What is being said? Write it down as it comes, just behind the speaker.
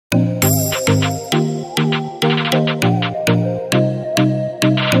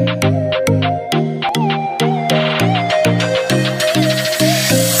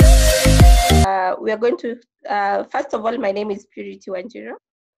going to, first of all, my name is Purity Wanjiro.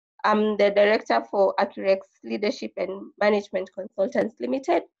 I'm the director for Accurex Leadership and Management Consultants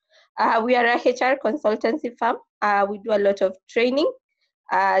Limited. We are a HR consultancy firm. We do a lot of training,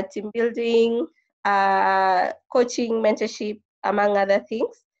 team building, coaching, mentorship, among other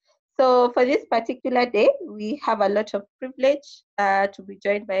things. So for this particular day, we have a lot of privilege to be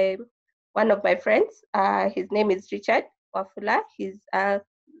joined by one of my friends. His name is Richard Wafula. He's a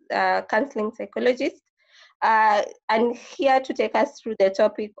counseling psychologist, and here to take us through the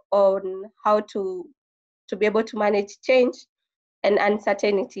topic on how to be able to manage change and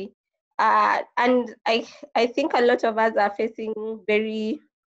uncertainty. And I think a lot of us are facing very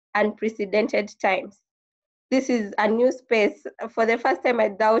unprecedented times. This is a new space. For the first time, I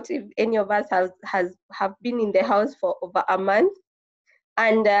doubt if any of us have been in the house for over a month.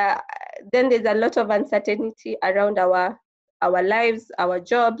 And then there's a lot of uncertainty around our lives, our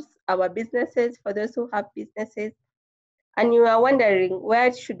jobs, our businesses, for those who have businesses. And you are wondering,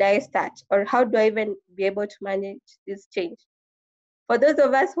 where should I start? Or how do I even be able to manage this change? For those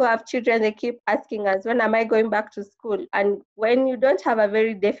of us who have children, they keep asking us, when am I going back to school? And when you don't have a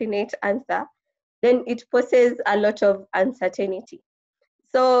very definite answer, then it poses a lot of uncertainty.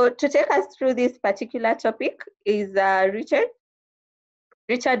 So to take us through this particular topic is Richard.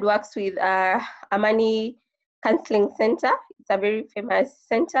 Richard works with Amani Counselling Center. It's a very famous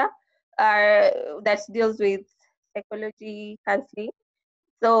center that deals with psychology counseling.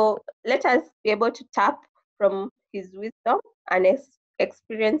 So let us be able to tap from his wisdom and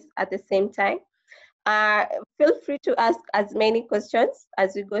experience at the same time. Feel free to ask as many questions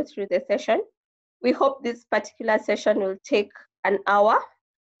as we go through the session. We hope this particular session will take an hour.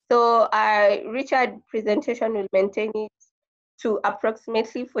 So Richard's presentation will maintain it to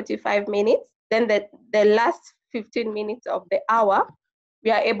approximately 45 minutes. Then the last 15 minutes of the hour, we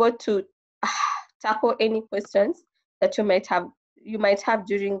are able to tackle any questions that you might have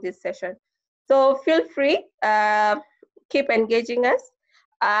during this session. So feel free, keep engaging us.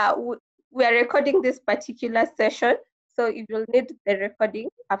 We are recording this particular session, so if you'll need the recording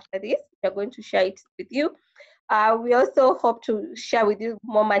after this, we are going to share it with you. We also hope to share with you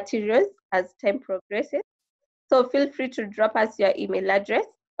more materials as time progresses. So feel free to drop us your email address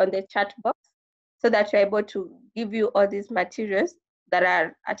on the chat box so that we're able to give you all these materials that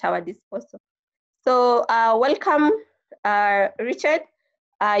are at our disposal. So welcome, Richard.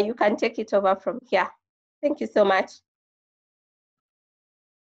 You can take it over from here. Thank you so much.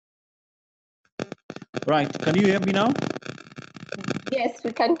 Right, can you hear me now? Yes,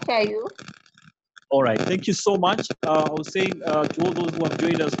 we can hear you. All right, thank you so much. I was saying to all those who have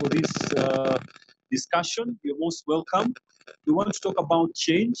joined us for this discussion, you're most welcome. We want to talk about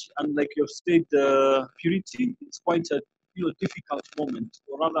change, and like you've said, Purity, it's quite a difficult moment,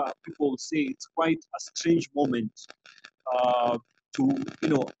 or rather people say it's quite a strange moment to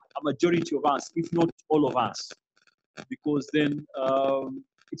a majority of us, if not all of us, because then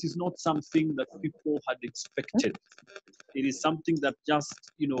it is not something that people had expected. It is something that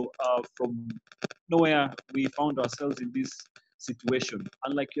just from nowhere we found ourselves in this situation.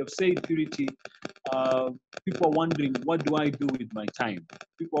 And like you have said, Purity, people are wondering, what do I do with my time?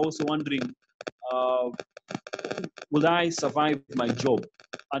 People are also wondering, will I survive my job?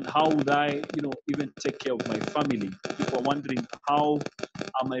 And how would I, even take care of my family? People are wondering, how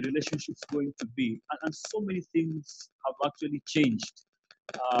are my relationships going to be? And so many things have actually changed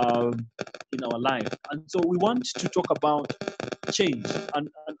in our life. And so we want to talk about change and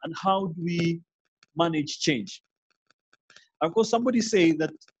how do we manage change. Of course, somebody say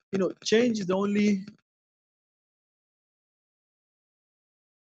that, change is the only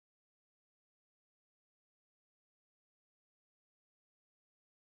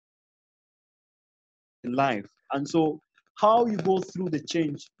in life. And so how you go through the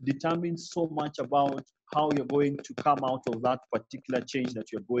change determines so much about how you're going to come out of that particular change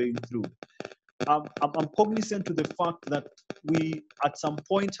that you're going through. I'm cognizant to the fact that we at some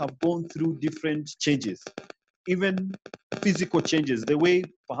point have gone through different changes, even physical changes. The way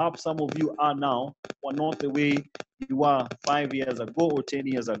perhaps some of you are now were not the way you were 5 years ago or 10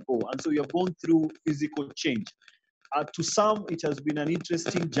 years ago. And so you've gone through physical change. To some, it has been an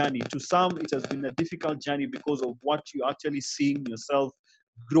interesting journey. To some, it has been a difficult journey because of what you're actually seeing yourself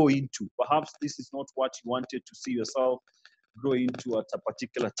grow into. Perhaps this is not what you wanted to see yourself grow into at a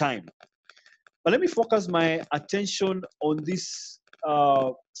particular time. But let me focus my attention on this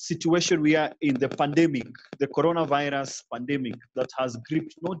situation we are in, the pandemic, the coronavirus pandemic that has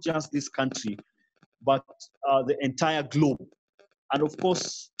gripped not just this country, but the entire globe. And of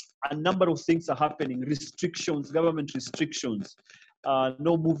course, a number of things are happening, restrictions, government restrictions,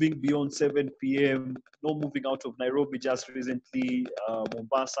 no moving beyond 7 p.m., no moving out of Nairobi just recently,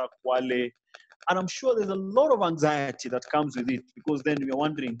 Mombasa, Kwale. And I'm sure there's a lot of anxiety that comes with it, because then we're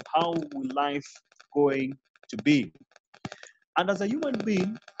wondering, how will life going to be? And as a human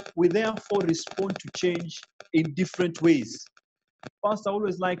being, we therefore respond to change in different ways. First, I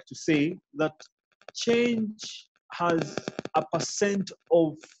always like to say that change has a percent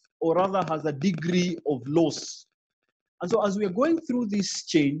of, or rather has a degree of loss. And so as we are going through this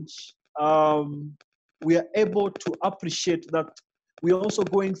change, we are able to appreciate that we are also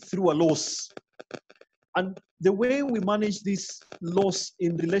going through a loss. And the way we manage this loss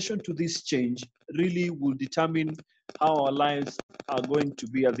in relation to this change really will determine how our lives are going to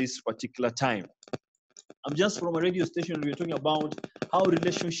be at this particular time. I'm just from a radio station, we're talking about how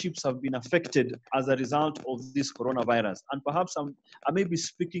relationships have been affected as a result of this coronavirus. And perhaps I may be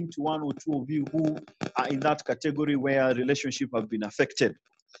speaking to one or two of you who are in that category where relationships have been affected.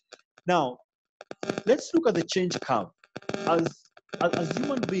 Now, let's look at the change curve. As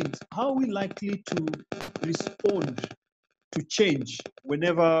human beings, how are we likely to respond to change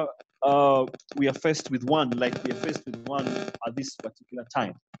whenever we are faced with one, like we are faced with one at this particular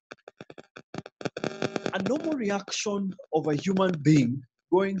time? A normal reaction of a human being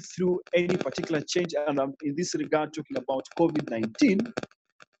going through any particular change, and I'm in this regard talking about COVID-19,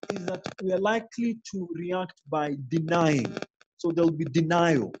 is that we are likely to react by denying. So there'll be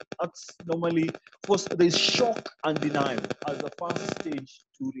denial. That's normally, of course, there's shock and denial as the first stage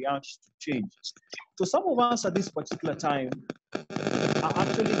to react to change. So some of us at this particular time are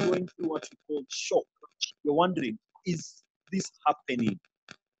actually going through what we call shock. You're wondering, is this happening?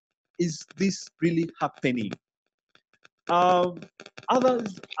 Is this really happening?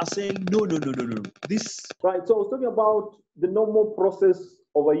 Others are saying, no. This, right, so I was talking about the normal process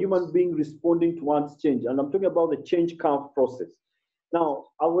of a human being responding towards change, and I'm talking about the change curve process. Now,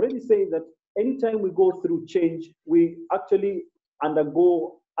 I've already said that anytime we go through change, we actually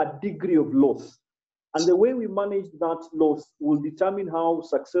undergo a degree of loss. And the way we manage that loss will determine how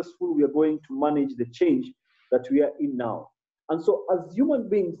successful we are going to manage the change that we are in now. And so as human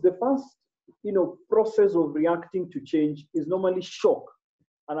beings, the first process of reacting to change is normally shock.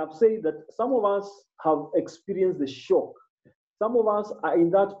 And I've said that some of us have experienced the shock. Some of us are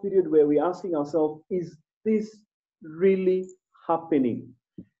in that period where we're asking ourselves, is this really happening?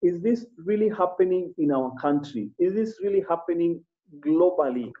 Is this really happening in our country? Is this really happening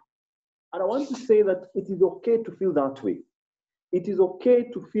globally? And I want to say that it is okay to feel that way. It is okay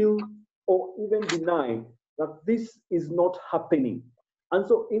to feel or even deny that this is not happening. And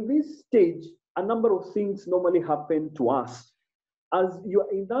so in this stage, a number of things normally happen to us. As you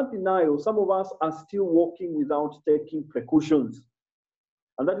are in that denial, some of us are still walking without taking precautions.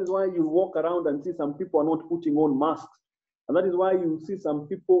 And that is why you walk around and see some people are not putting on masks. And that is why you see some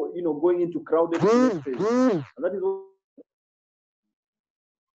people, going into crowded places. And that is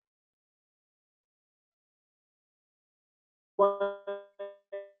why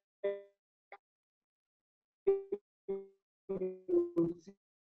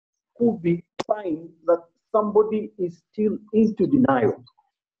could be find that somebody is still into denial,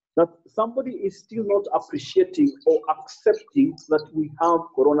 that somebody is still not appreciating or accepting that we have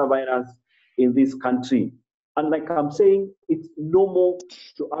coronavirus in this country. And like I'm saying, it's normal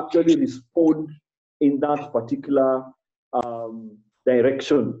to actually respond in that particular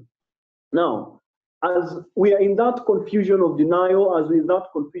direction. Now, as we are in that confusion of denial, as we are in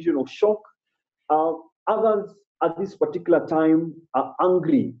that confusion of shock, others at this particular time are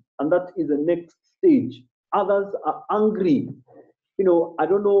angry, and that is the next stage. Others are angry. I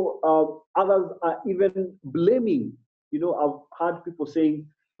don't know, others are even blaming. I've heard people saying,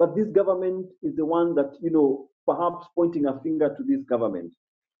 but this government is the one that, perhaps pointing a finger to this government.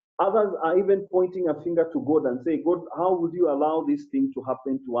 Others are even pointing a finger to God and say, God, how would you allow this thing to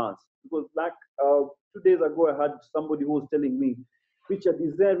happen to us? Because like 2 days ago, I had somebody who was telling me, Richard,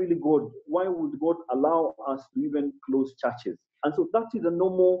 is there really God? Why would God allow us to even close churches? And so that is a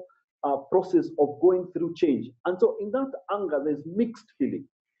normal process of going through change. And so in that anger, there's mixed feeling.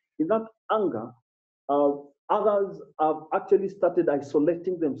 In that anger, others have actually started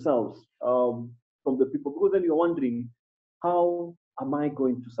isolating themselves from the people, because then you're wondering, how am I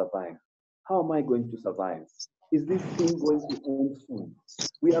going to survive? How am I going to survive? Is this thing going to end soon?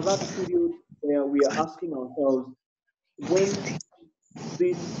 We are that period where we are asking ourselves, when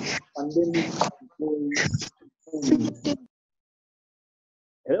this pandemic is going to end?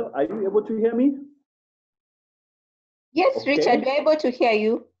 Hello, are you able to hear me? Yes, okay. Richard, we're able to hear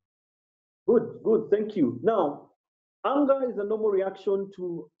you. Good, thank you. Now, Anger is a normal reaction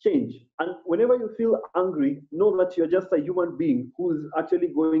to change. And whenever you feel angry, know that you're just a human being who is actually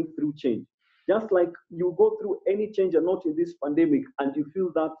going through change. Just like you go through any change and not in this pandemic and you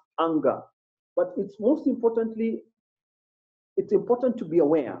feel that anger. But it's most importantly, it's important to be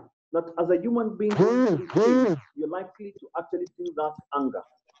aware that as a human being going through change, you're likely to actually feel that anger.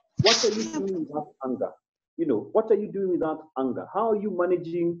 What are you doing with that anger? What are you doing with that anger? How are you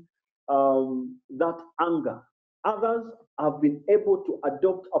managing that anger? Others have been able to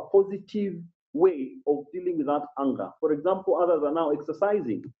adopt a positive way of dealing with that anger. For example, others are now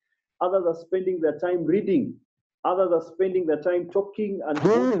exercising. Others are spending their time reading. Others are spending their time talking and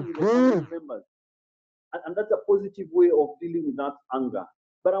bonding with their family members. And that's a positive way of dealing with that anger.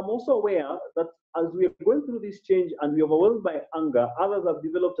 But I'm also aware that as we are going through this change and we are overwhelmed by anger, others have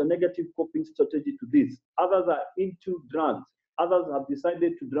developed a negative coping strategy to this. Others are into drugs. Others have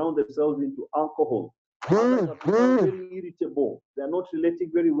decided to drown themselves into alcohol. Others have become very irritable. They're not relating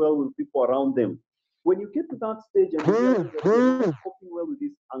very well with people around them. When you get to that stage and you realize that you're not coping well with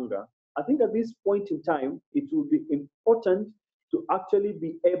this anger, I think at this point in time, it will be important to actually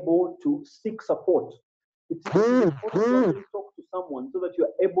be able to seek support. It's important to actually talk to someone so that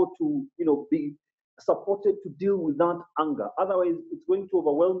you're able to, be supported to deal with that anger. Otherwise, it's going to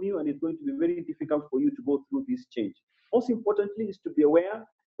overwhelm you and it's going to be very difficult for you to go through this change. Most importantly is to be aware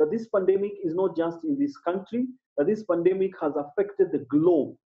that this pandemic is not just in this country, that this pandemic has affected the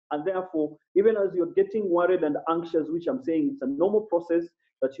globe. And therefore, even as you're getting worried and anxious, which I'm saying it's a normal process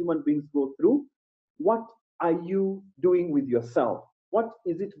that human beings go through, what are you doing with yourself? What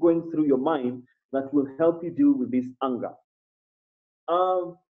is it going through your mind that will help you deal with this anger?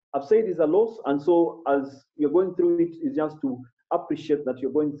 I've said it's a loss, and so as you're going through it, is just to appreciate that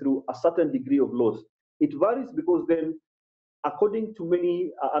you're going through a certain degree of loss. It varies because then, according to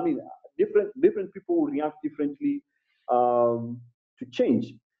many, different people will react differently to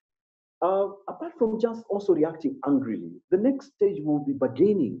change. Apart from just also reacting angrily, the next stage will be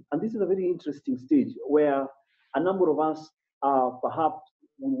bargaining, and this is a very interesting stage where a number of us perhaps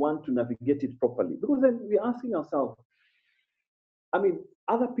we want to navigate it properly, because then we're asking ourselves,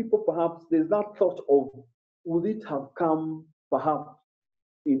 other people perhaps, there's that thought of, would it have come perhaps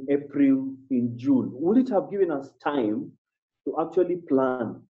in April, in June? Would it have given us time to actually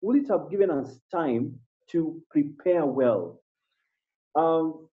plan? Would it have given us time to prepare well?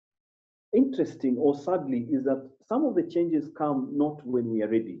 Interesting or sadly is that some of the changes come not when we are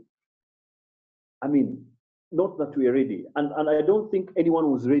ready. Not that we are ready. And I don't think anyone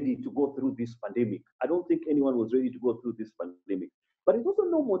was ready to go through this pandemic. I don't think anyone was ready to go through this pandemic. But it's also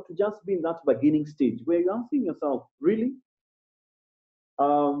normal to just be in that beginning stage where you're asking yourself, really?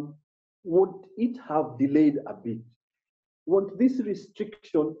 Would it have delayed a bit? Would this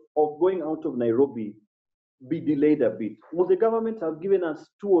restriction of going out of Nairobi be delayed a bit? Would the government have given us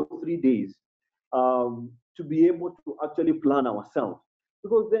 2 or 3 days to be able to actually plan ourselves?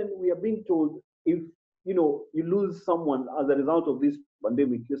 Because then we are being told, if you lose someone as a result of this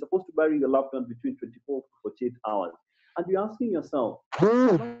pandemic, you're supposed to bury your loved one between 24 to 48 hours. And you're asking yourself, am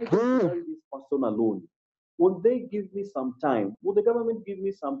I going to bury this person alone? Would they give me some time? Would the government give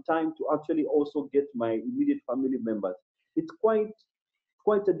me some time to actually also get my immediate family members? It's quite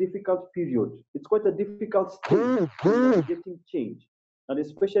a difficult period. It's quite a difficult stage in getting change, and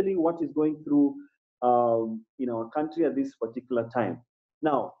especially what is going through in our country at this particular time.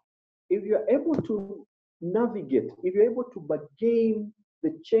 Now, if you're able to navigate, if you're able to bargain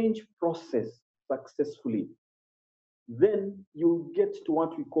the change process successfully, then you'll get to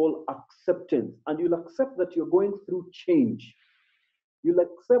what we call acceptance, and you'll accept that you're going through change. You'll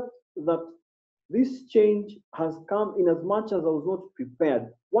accept that this change has come in as much as I was not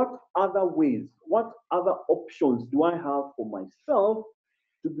prepared. What other ways, what other options do I have for myself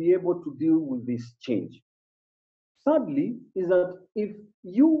to be able to deal with this change? Sadly, is that if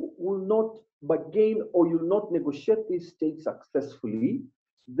you will not bargain or you will not negotiate this stage successfully,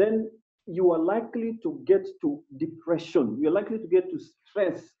 then you are likely to get to depression. You're likely to get to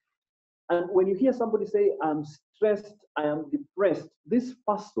stress. And when you hear somebody say, I'm stressed, I am depressed, this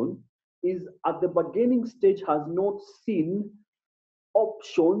person is at the bargaining stage, has not seen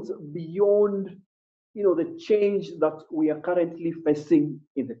options beyond the change that we are currently facing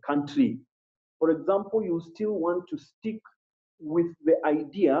in the country. For example, you still want to stick with the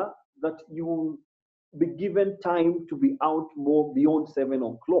idea that you will be given time to be out more beyond 7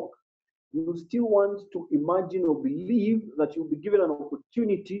 o'clock. You still want to imagine or believe that you'll be given an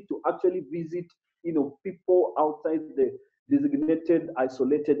opportunity to actually visit people outside the designated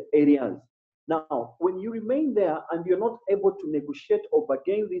isolated areas. Now, when you remain there and you're not able to negotiate or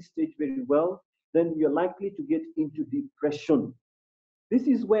bargain this stage very well, then you're likely to get into depression. This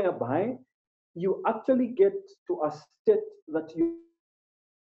is whereby you actually get to a state that you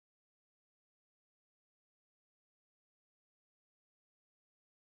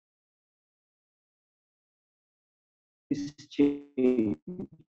change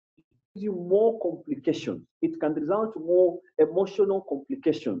you more complications. It can result in more emotional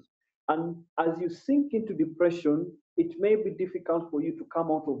complications. And as you sink into depression, it may be difficult for you to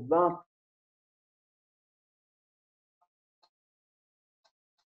come out of that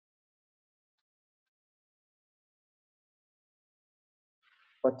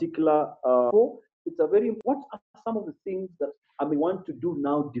particular. It's a very. What are some of the things that I may want to do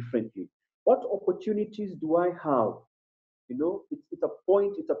now differently? What opportunities do I have? You know, it's a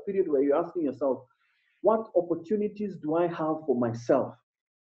point, it's a period where you're asking yourself, what opportunities do I have for myself?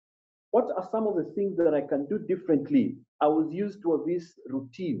 What are some of the things that I can do differently? I was used to this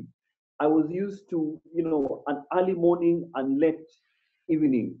routine. I was used to, an early morning and late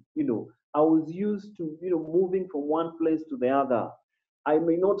evening. I was used to, moving from one place to the other. I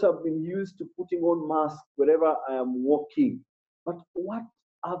may not have been used to putting on mask wherever I am walking. But what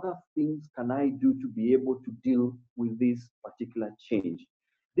other things can I do to be able to deal with this particular change?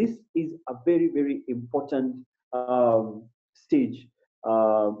 This is a very, very important stage,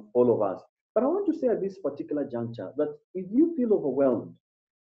 all of us. But I want to say at this particular juncture that if you feel overwhelmed,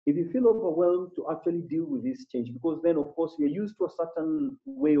 if you feel overwhelmed to actually deal with this change, because then, of course, you're used to a certain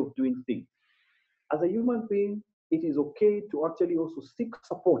way of doing things. As a human being, it is okay to actually also seek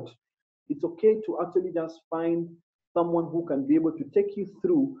support. It's okay to actually just find someone who can be able to take you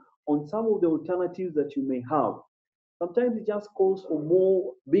through on some of the alternatives that you may have. Sometimes it just calls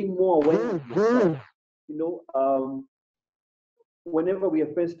for being more aware of yourself. Whenever we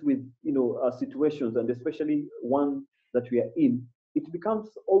are faced with situations, and especially one that we are in, it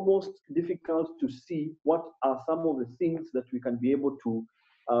becomes almost difficult to see what are some of the things that we can be able to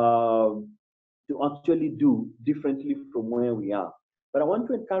actually do differently from where we are. But I want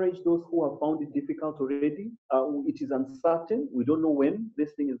to encourage those who have found it difficult already. It is uncertain. We don't know when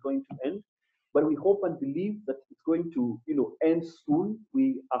this thing is going to end, but we hope and believe that it's going to, end soon.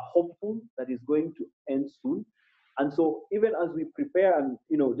 We are hopeful that it's going to end soon. And so even as we prepare and,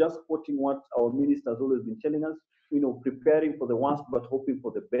 just quoting what our minister has always been telling us, preparing for the worst but hoping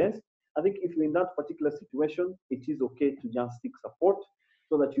for the best. I think if you're in that particular situation, it is okay to just seek support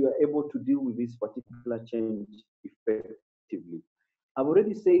so that you are able to deal with this particular change effectively. I've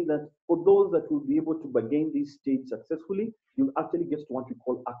already said that for those that will be able to bargain this stage successfully, you'll actually get to what we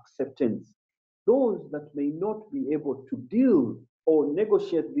call acceptance. Those that may not be able to deal or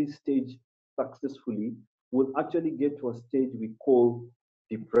negotiate this stage successfully will actually get to a stage we call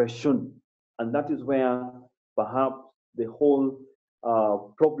depression. And that is where perhaps the whole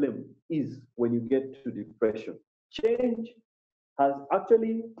problem is when you get to depression. Change has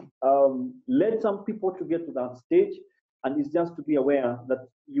actually led some people to get to that stage, and it's just to be aware that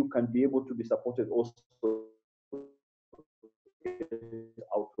you can be able to be supported also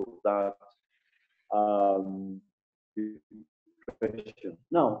out of that depression.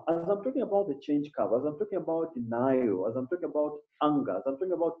 Now, as I'm talking about the change curve, as I'm talking about denial, as I'm talking about anger, as I'm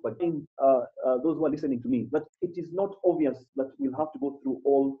talking about those who are listening to me, that it is not obvious that we'll have to go through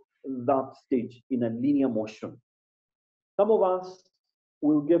all that stage in a linear motion. Some of us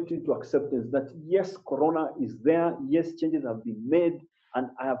will get into acceptance that yes, Corona is there, yes, changes have been made,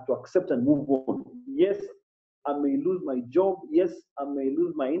 and I have to accept and move on. Yes, I may lose my job. Yes, I may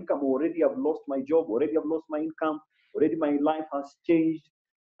lose my income. Already I've lost my job. Already I've lost my income. Already my life has changed.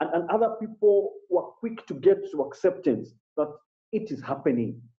 And other people were quick to get to acceptance that it is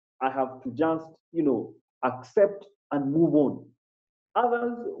happening. I have to just, accept and move on.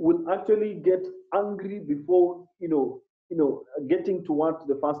 Others will actually get angry before, getting to what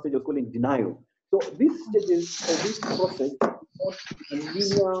the first stage was calling denial. So these stages of this process is not a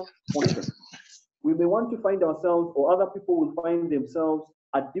linear motion. We may want to find ourselves, or other people will find themselves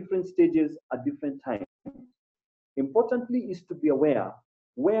at different stages at different times. Importantly is to be aware,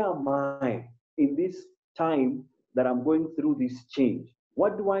 where am I in this time that I'm going through this change?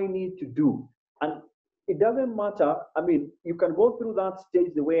 What do I need to do? And it doesn't matter. I mean, you can go through that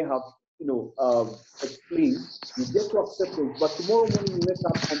stage the way I have, explained. You get to acceptance, but tomorrow morning you wake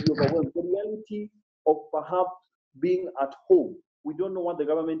up and you're overwhelmed. The reality of perhaps being at home, we don't know what the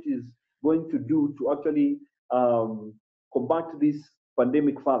government is going to do to actually combat this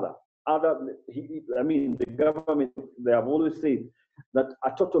pandemic further. The government, they have always said that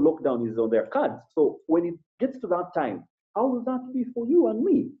a total lockdown is on their cards. So when it gets to that time, how will that be for you and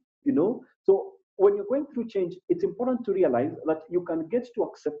me? So when you're going through change, it's important to realize that you can get to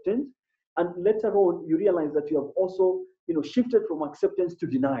acceptance, And later on, you realize that you have also, shifted from acceptance to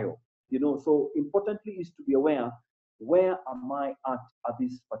denial. So importantly is to be aware, where am I at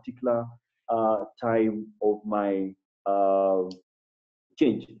this particular time of my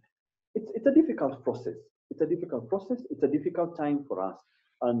change? It's a difficult process. It's a difficult process. It's a difficult time for us.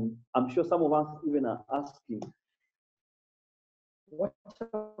 And I'm sure some of us even are asking, what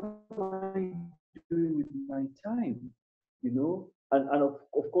am I doing with my time? And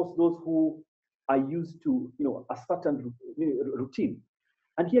of course, those who are used to, a certain routine.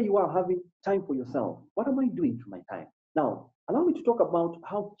 And here you are having time for yourself. What am I doing to my time? Now, allow me to talk about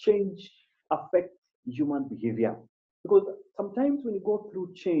how change affects human behavior. Because sometimes when you go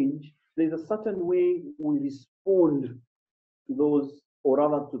through change, there's a certain way we respond to those, or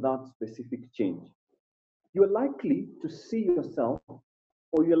rather to that specific change. You're likely to see yourself,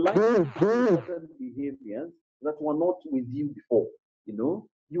 or you're likely to see certain behaviors that were not with you before.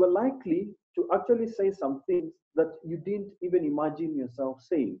 You are likely to actually say some things that you didn't even imagine yourself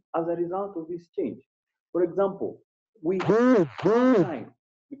saying as a result of this change. For example, we have time,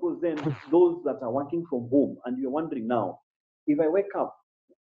 because then those that are working from home, and you're wondering now, if I wake up,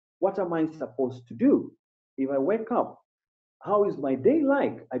 what am I supposed to do? If I wake up, how is my day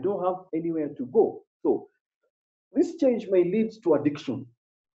like? I don't have anywhere to go. So this change may lead to addiction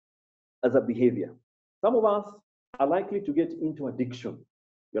as a behavior. Some of us are likely to get into addiction.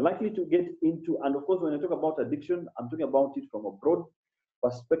 You're likely to get into, and of course, when I talk about addiction, I'm talking about it from a broad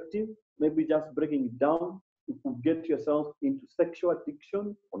perspective, maybe just breaking it down. You could get yourself into sexual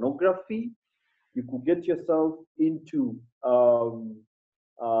addiction, pornography. You could get yourself into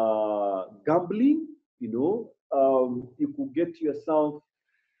gambling. You could get yourself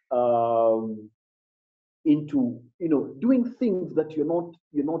into doing things that you're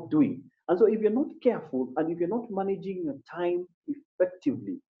not doing. And so if you're not careful, and if you're not managing your time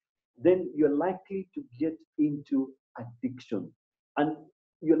effectively, then you're likely to get into addiction, and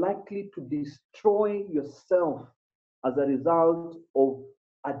you're likely to destroy yourself as a result of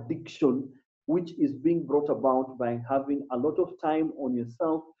addiction, which is being brought about by having a lot of time on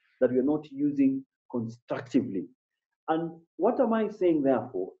yourself that you're not using constructively. And what am I saying,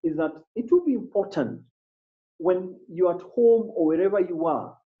 therefore, is that it will be important when you're at home or wherever you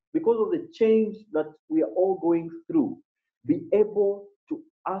are, because of the change that we are all going through, be able to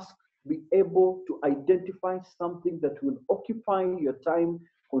ask, be able to identify something that will occupy your time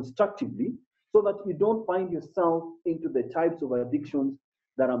constructively, so that you don't find yourself into the types of addictions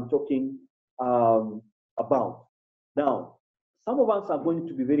that I'm talking about. Now, some of us are going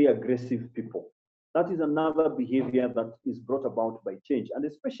to be very aggressive people. That is another behavior that is brought about by change. And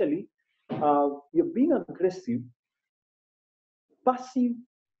especially, you're being aggressive, passive,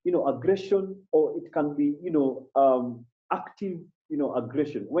 aggression, or it can be, active,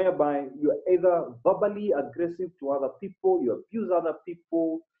 aggression, whereby you're either verbally aggressive to other people, you abuse other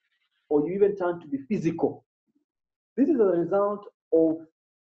people, or you even turn to be physical. This is a result of,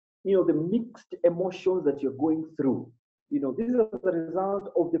 the mixed emotions that you're going through. This is a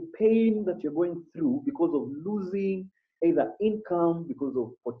result of the pain that you're going through because of losing either income, because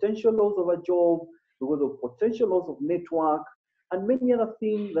of potential loss of a job, because of potential loss of network, and many other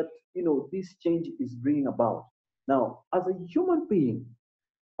things that this change is bringing about. Now, as a human being,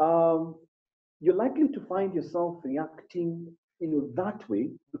 you're likely to find yourself reacting that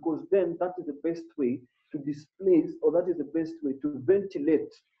way, because then that is the best way to displace, or that is the best way to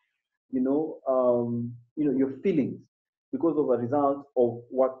ventilate your feelings, because of a result of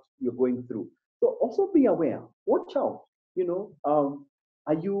what you're going through. So also be aware, watch out.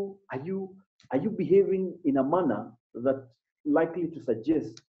 Are you behaving in a manner that likely to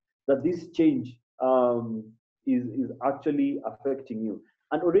suggest that this change is actually affecting you?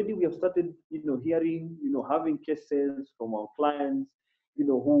 And already we have started, hearing, having cases from our clients,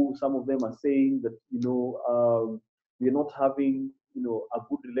 who some of them are saying that, we're not having, a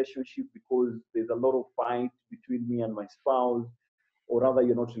good relationship because there's a lot of fight between me and my spouse, or rather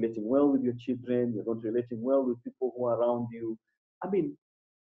you're not relating well with your children, you're not relating well with people who are around you. I mean,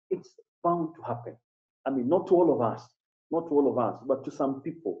 it's bound to happen. I mean, not to all of us, but to some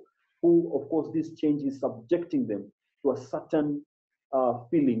people who, of course, this change is subjecting them to a certain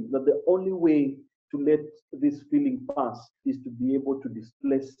feeling, that the only way to let this feeling pass is to be able to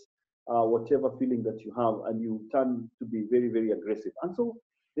displace whatever feeling that you have, and you turn to be very, very aggressive. And so,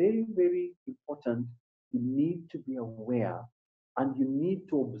 very, very important, you need to be aware, and you need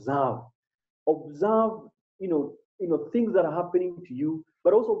to observe, things that are happening to you,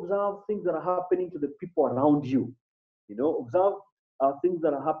 but also observe things that are happening to the people around you. Observe things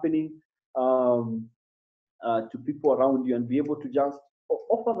that are happening to people around you, and be able to just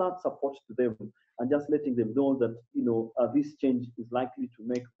offer that support to them and just letting them know that, this change is likely to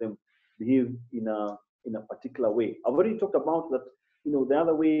make them behave in a particular way. I've already talked about that. The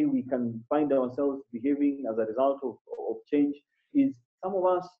other way we can find ourselves behaving as a result of change is some of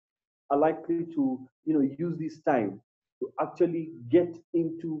us are likely to, use this time to actually get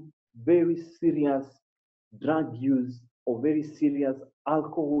into very serious drug use or very serious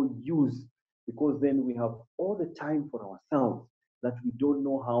alcohol use, because then we have all the time for ourselves that we don't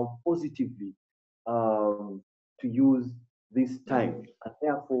know how positively to use this time, and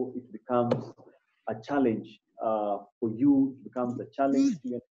therefore it becomes a challenge for you. It becomes a challenge to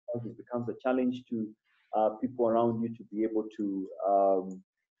yourself. It becomes a challenge to people around you to be able to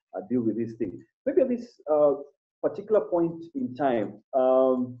deal with these things. Maybe at this particular point in time,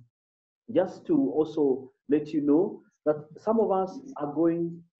 just to also let you know that some of us are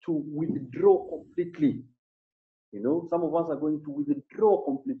going to withdraw completely. Some of us are going to withdraw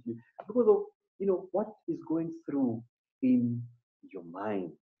completely because of, what is going through in your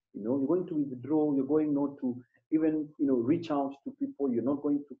mind. You're going to withdraw. You're going not to even, reach out to people. You're not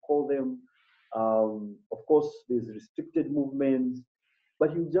going to call them. Of course, there's restricted movements,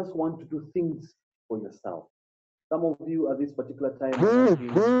 but you just want to do things for yourself. Some of you at this particular time are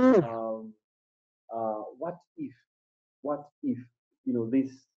asking, what if,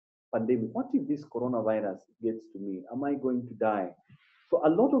 this pandemic, what if this coronavirus gets to me? Am I going to die? So a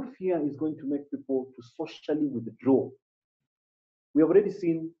lot of fear is going to make people to socially withdraw. We have already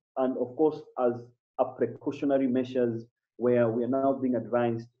seen, and of course, as a precautionary measures, where we are now being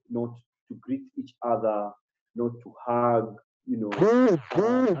advised not to greet each other, not to hug, and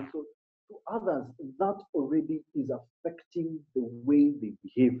so to others, that already is affecting the way they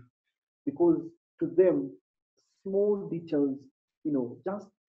behave, because to them, small details, just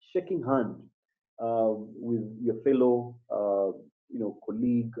shaking hand with your fellow,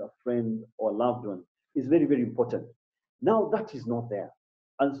 colleague, a friend, or a loved one is very, very important. Now that is not there.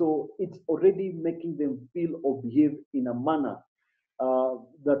 And so it's already making them feel or behave in a manner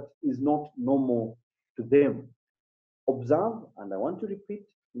that is not normal to them. Observe, and I want to repeat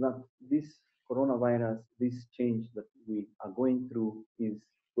that this coronavirus, this change that we are going through is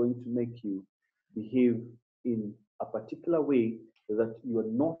going to make you behave in a particular way that you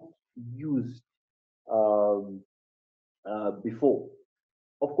are not used before.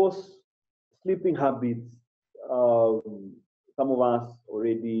 Of course, sleeping habits, some of us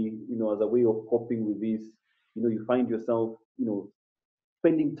already, as a way of coping with this, you find yourself,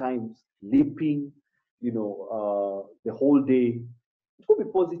 spending time sleeping, the whole day. It could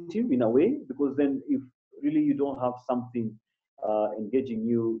be positive in a way, because then if really you don't have something engaging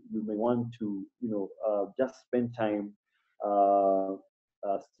you, you may want to, just spend time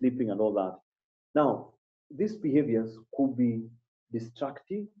sleeping and all that. Now, these behaviors could be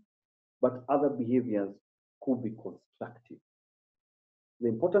destructive, but other behaviors could be constructive. The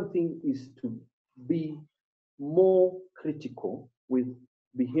important thing is to be more critical with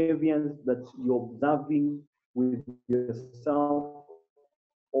behaviors that you're observing with yourself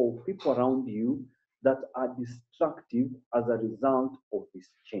or people around you that are destructive as a result of this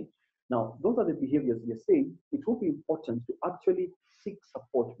change. Now, those are the behaviors we are saying. It will be important to actually seek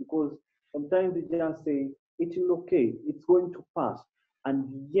support, because sometimes they just say, it will okay, it's going to pass.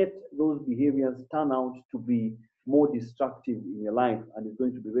 And yet those behaviors turn out to be more destructive in your life, and it's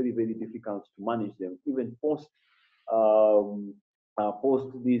going to be very, very difficult to manage them, even post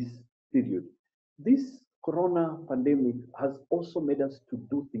this period. This corona pandemic has also made us to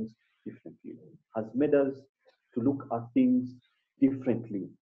do things differently, has made us to look at things differently.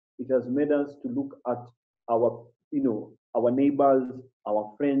 It has made us to look at our, our neighbors,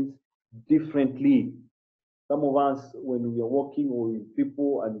 our friends differently. Some of us, when we are walking or with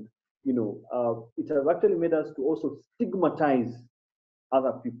people, and it has actually made us to also stigmatize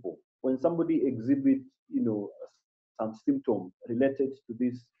other people. When somebody exhibits, some symptoms related to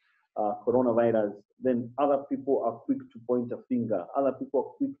this coronavirus, then other people are quick to point a finger. Other people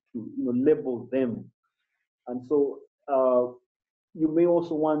are quick to, label them. And so you may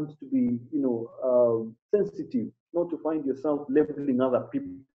also want to be, sensitive, not to find yourself labeling other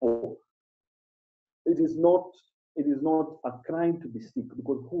people. It is not a crime to be sick,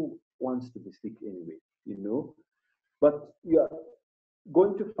 because who wants to be sick anyway, But you are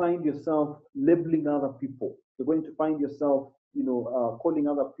going to find yourself labeling other people. You're going to find yourself, calling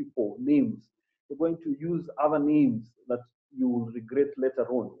other people names. You're going to use other names that you will regret later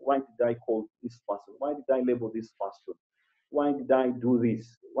on. Why did I call this person? Why did I label this person? Why did I do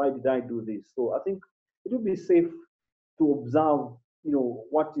this? Why did I do this? So I think it would be safe to observe,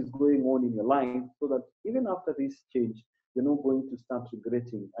 what is going on in your life, so that even after this change, you're not going to start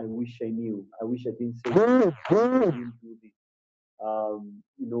regretting, I wish I knew, I wish I didn't say this, I didn't do this.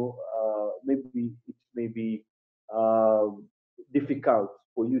 Maybe it may be difficult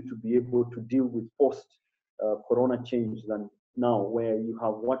for you to be able to deal with post corona change than now, where you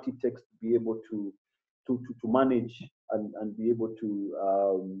have what it takes to be able to manage and be able to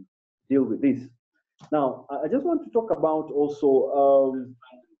deal with this. Now, I just want to talk about also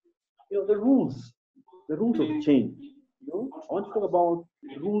the rules of change. I want to talk about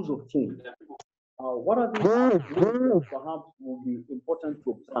rules of change. What are these rules that perhaps will be important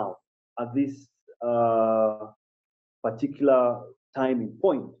to observe at this particular timing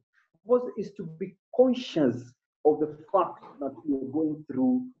point? First is to be conscious of the fact that you're going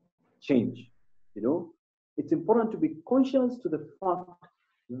through change. It's important to be conscious to the fact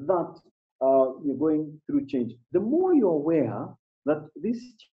that you're going through change. The more you're aware that this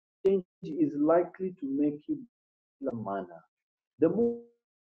change is likely to make you in a manner, the more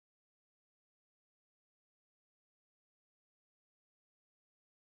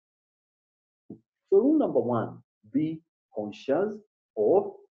So rule number one, be conscious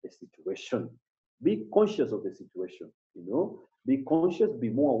of the situation. Be conscious of the situation, Be conscious, be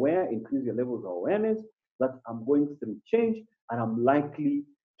more aware, increase your levels of awareness that I'm going through change and I'm likely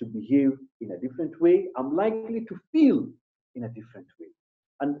to behave in a different way. I'm likely to feel in a different way.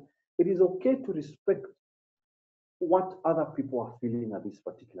 And it is okay to respect what other people are feeling at this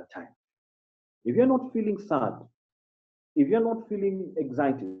particular time. If you're not feeling sad, if you're not feeling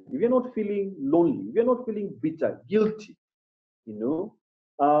excited, if you're not feeling lonely, if you're not feeling bitter, guilty,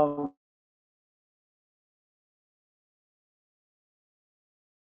 um,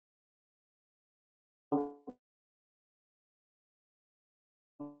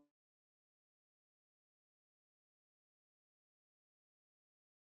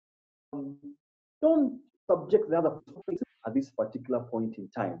 don't subject the other person at this particular point in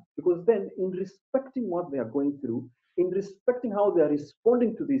time. Because then, in respecting what they are going through, in respecting how they are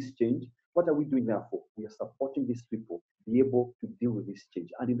responding to this change, what are we doing therefore? We are supporting these people be able to deal with this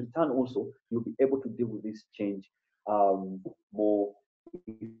change. And in return, also, you'll be able to deal with this change more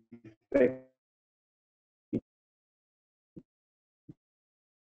effectively.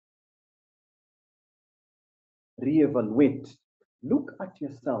 Reevaluate. Look at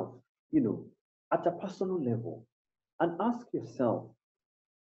yourself, at a personal level, and ask yourself,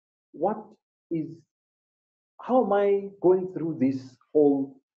 how am I going through this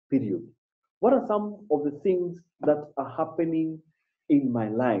whole period? What are some of the things that are happening in my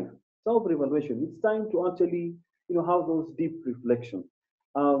life? Self-evaluation. It's time to actually, have those deep reflections.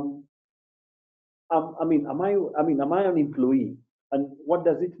 Am I an employee? And what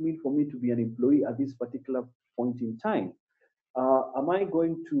does it mean for me to be an employee at this particular point in time? Am I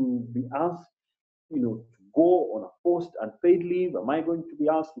going to be asked, to go on a post unpaid leave? Am I going to be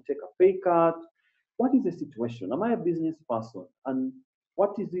asked to take a pay cut? What is the situation? Am I a business person? And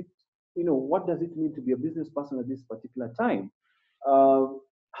what is it, what does it mean to be a business person at this particular time?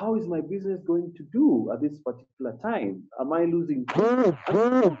 How is my business going to do at this particular time? Am I losing?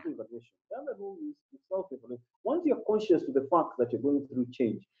 Self-evaluation. The other rule is self-evaluation. Once you're conscious to the fact that you're going through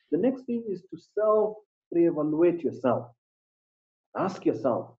change, the next thing is to self-reevaluate yourself. Ask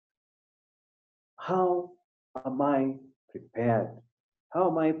yourself, how am I prepared? How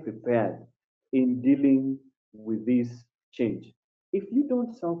am I prepared in dealing with this change? If you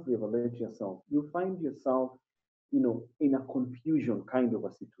don't self-evaluate yourself, you find yourself, in a confusion kind of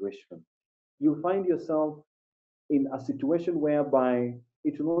a situation. You find yourself in a situation whereby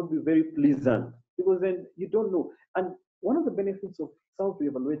it will not be very pleasant because then you don't know. And one of the benefits of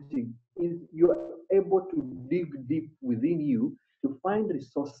self-evaluating is you're able to dig deep within you to find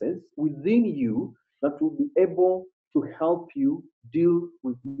resources within you that will be able to help you deal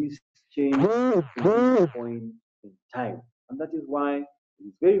with this change at this point in time. And that is why it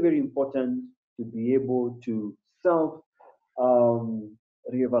is very, very important to be able to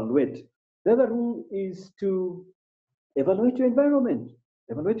reevaluate. The other rule is to evaluate your environment.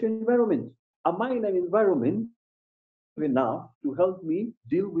 Evaluate your environment. Am I in an environment enough to help me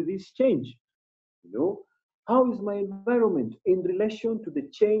deal with this change? How is my environment in relation to the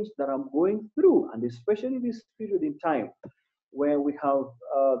change that I'm going through, and especially this period in time where we have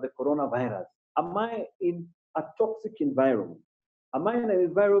the coronavirus? Am I in a toxic environment? Am I in an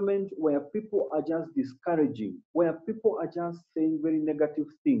environment where people are just discouraging, where people are just saying very negative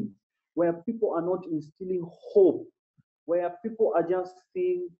things, where people are not instilling hope, where people are just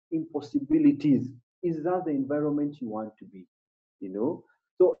seeing impossibilities? Is that the environment you want to be?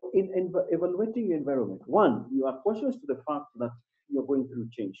 So in evaluating your environment, one, you are conscious to the fact that you're going through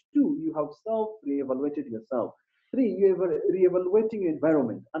change. Two, you have self-reevaluated yourself. Three, you're reevaluating your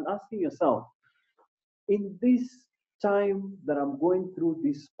environment and asking yourself, in this time that I'm going through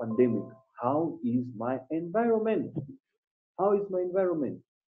this pandemic, how is my environment? How is my environment?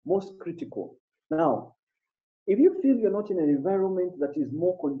 Most critical. Now, if you feel you're not in an environment that is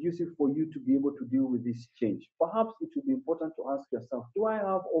more conducive for you to be able to deal with this change, perhaps it will be important to ask yourself, do I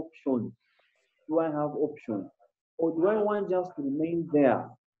have options? Do I have options? Or do I want just to remain there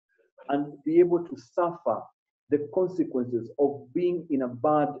and be able to suffer the consequences of being in a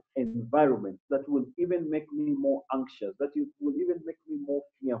bad environment that will even make me more anxious, that it will even make me more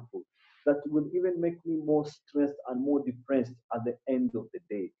fearful, that will even make me more stressed and more depressed at the end of the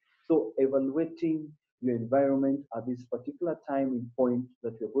day? So evaluating your environment at this particular time and point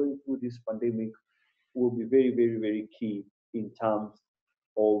that you're going through this pandemic will be very, very, very key in terms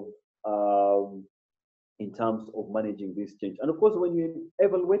of um, managing this change. And of course, when you're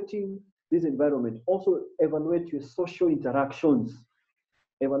evaluating this environment, also evaluate your social interactions.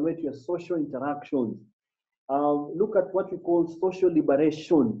 Evaluate your social interactions. Look at what we call social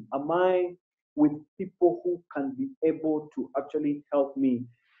liberation. Am I with people who can be able to actually help me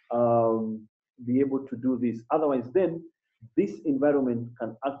be able to do this? Otherwise, then this environment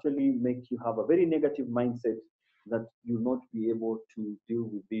can actually make you have a very negative mindset that you'll not be able to deal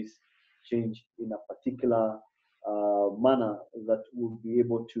with this change in a particular manner that will be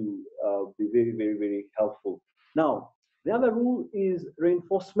able to be very, very, very helpful. Now, the other rule is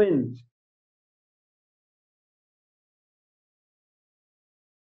reinforcement.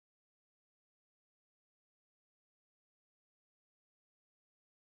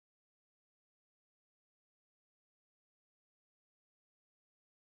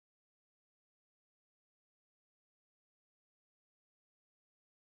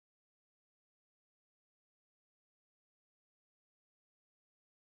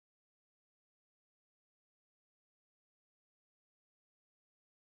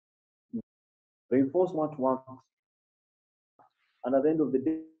 Reinforce what works, and at the end of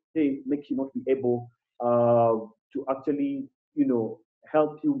the day, make you not be able to actually,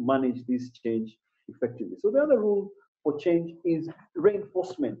 help you manage this change effectively. So the other rule for change is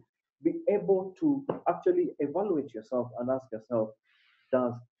reinforcement. Be able to actually evaluate yourself and ask yourself,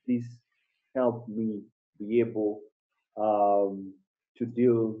 does this help me be able to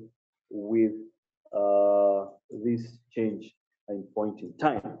deal with this change and point in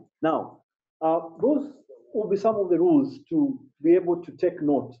time? Now, those will be some of the rules to be able to take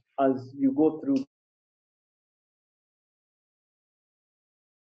note as you go through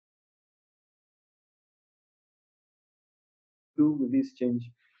with this change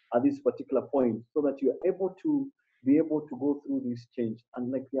at this particular point, so that you're able to go through this change.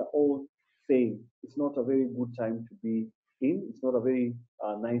 And like we are all saying, it's not a very good time to be in, it's not a very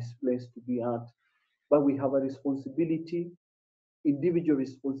nice place to be at, but we have a responsibility, individual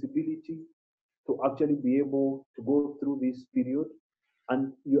responsibility, to actually be able to go through this period.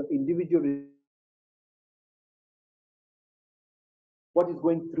 And your individual, what is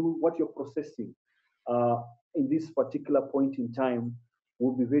going through, what you're processing in this particular point in time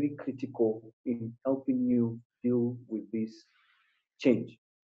will be very critical in helping you deal with this change.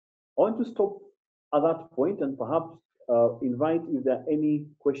 I want to stop at that point and perhaps invite if there are any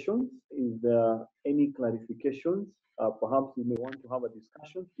questions, if there are any clarifications, perhaps we may want to have a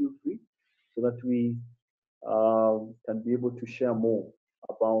discussion, feel free, so that we can be able to share more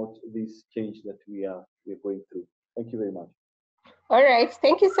about this change that we're going through. Thank you very much. All right.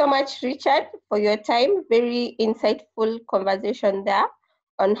 Thank you so much, Richard, for your time. Very insightful conversation there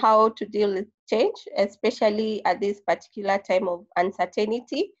on how to deal with change, especially at this particular time of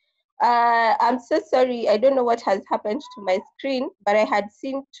uncertainty. I'm so sorry. I don't know what has happened to my screen, but I had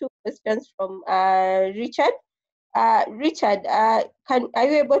seen two questions from Richard. Richard, are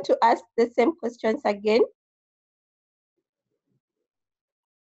you able to ask the same questions again?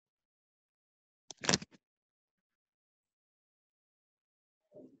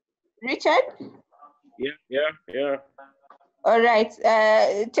 Richard? Yeah. All right.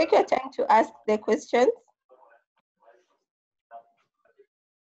 Take your time to ask the questions.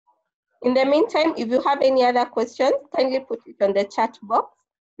 In the meantime, if you have any other questions, kindly put it on the chat box.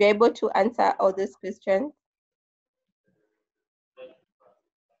 We're able to answer all those questions.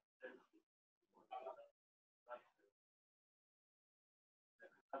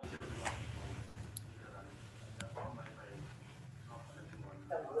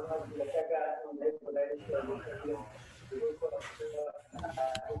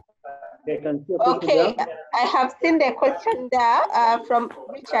 Okay, I have seen the question there from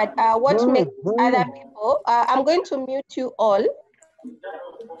Richard. What makes other people? I'm going to mute you all.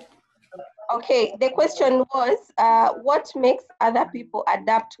 Okay, the question was, what makes other people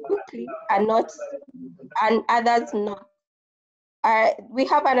adapt quickly and others not? We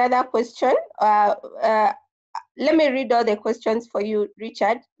have another question. Let me read all the questions for you,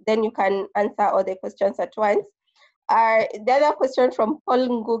 Richard, then you can answer all the questions at once. The other question from Paul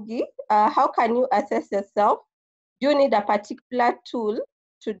Ngugi, how can you assess yourself? Do you need a particular tool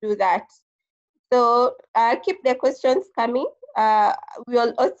to do that? So keep the questions coming.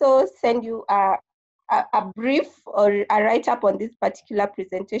 We'll also send you a brief or a write-up on this particular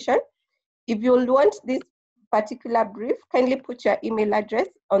presentation. If you want this particular brief, kindly put your email address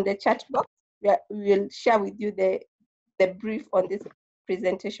on the chat box. We will share with you the brief on this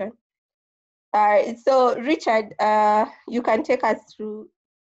presentation. So Richard, you can take us through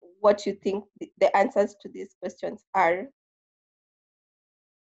what you think the answers to these questions are.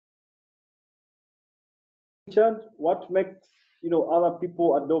 Richard, what makes other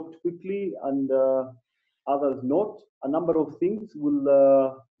people adopt quickly and others not? A number of things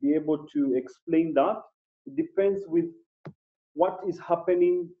will be able to explain that. It depends with what is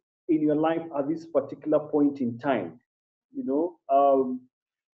happening in your life at this particular point in time.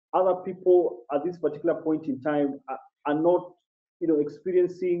 Other people at this particular point in time are not,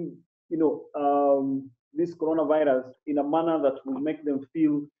 experiencing, this coronavirus in a manner that will make them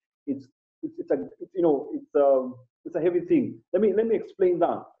feel it's a heavy thing. Let me explain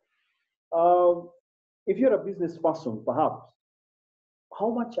that. If you're a business person, perhaps, how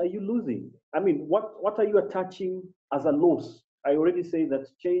much are you losing? I mean, what are you attaching as a loss? I already say that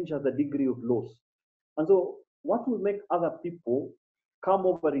change has a degree of loss. And so what will make other people come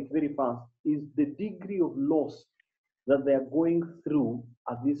over it very fast is the degree of loss that they are going through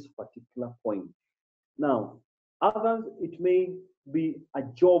at this particular point. Now, others, it may be a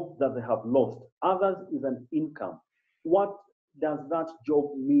job that they have lost. Others is an income. What does that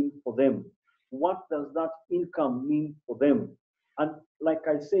job mean for them? What does that income mean for them? And like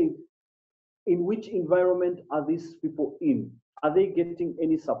I said, in which environment are these people in? Are they getting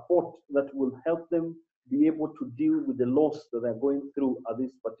any support that will help them be able to deal with the loss that they're going through at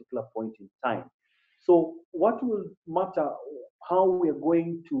this particular point in time? So what will matter, how we're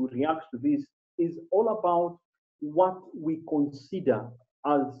going to react to this, is all about what we consider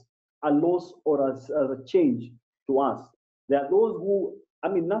as a loss or as a change to us. There are those who, I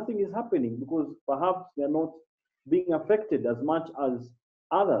mean, nothing is happening because perhaps they're not being affected as much as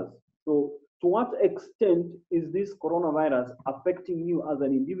others. So to what extent is this coronavirus affecting you as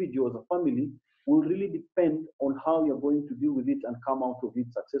an individual, as a family, will really depend on how you're going to deal with it and come out of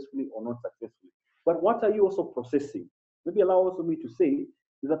it successfully or not successfully. But what are you also processing? Maybe allow also me to say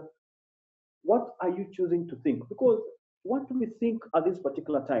is that what are you choosing to think? Because what we think at this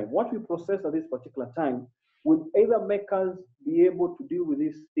particular time, what we process at this particular time, will either make us be able to deal with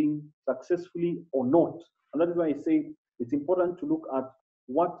this thing successfully or not. And that is why I say it's important to look at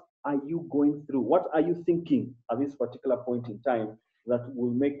what are you going through? What are you thinking at this particular point in time that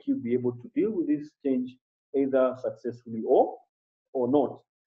will make you be able to deal with this change either successfully or not?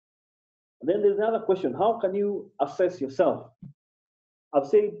 And then there's another question. How can you assess yourself? I've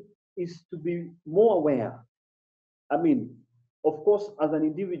said is to be more aware. I mean, of course, as an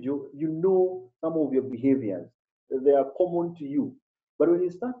individual, you know some of your behaviors. They are common to you. But when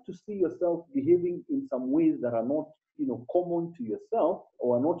you start to see yourself behaving in some ways that are not, common to yourself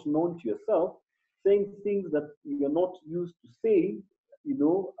or are not known to yourself, saying things that you're not used to saying,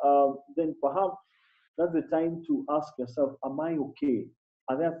 then perhaps that's the time to ask yourself, am I okay?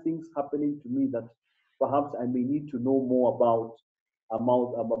 Are there things happening to me that perhaps I may need to know more about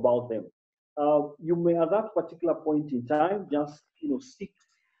them? You may at that particular point in time just seek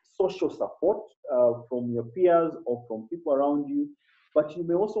social support from your peers or from people around you, but you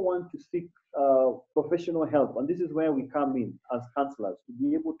may also want to seek professional help, and this is where we come in as counselors to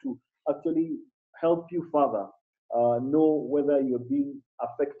be able to actually help you further know whether you're being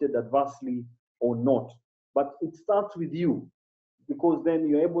affected adversely or not. But it starts with you, because then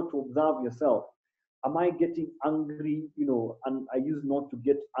you're able to observe yourself. Am I getting angry, and I used not to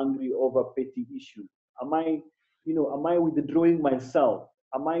get angry over petty issues? Am I withdrawing myself?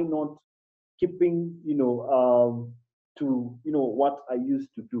 Am I not keeping, to, what I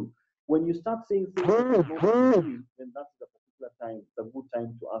used to do? When you start saying things that you're not doing, then that's the particular time, it's a good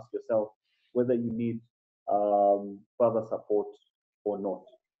time to ask yourself whether you need further support or not.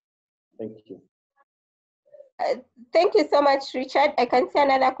 Thank you. Thank you so much, Richard. I can see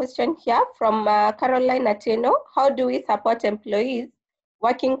another question here from Caroline Ateno. How do we support employees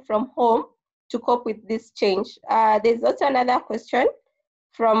working from home to cope with this change? There's also another question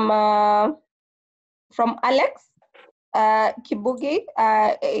from Alex. Kibugi,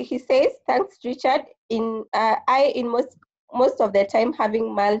 he says, thanks, Richard. In most of the time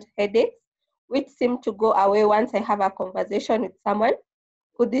having mild headaches, which seem to go away once I have a conversation with someone.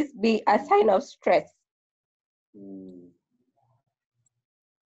 Could this be a sign of stress?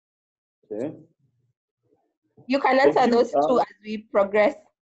 Okay. You can answer those two as we progress.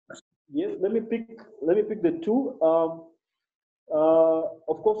 Yes, let me pick the two. Of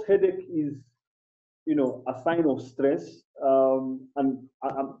course, headache is, a sign of stress. And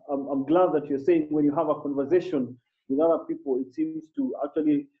I'm glad that you're saying when you have a conversation with other people, it seems to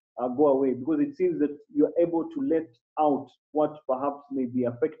actually go away, because it seems that you're able to let out what perhaps may be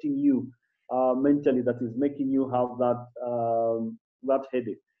affecting you mentally, that is making you have that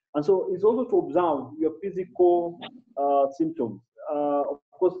headache. And so it's also to observe your physical symptoms. Of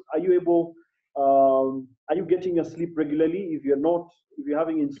course, are you getting your sleep regularly? If you're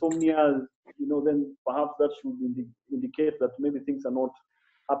having insomnia, then perhaps that should indicate that maybe things are not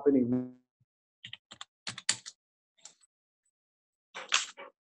happening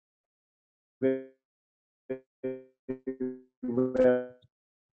very well.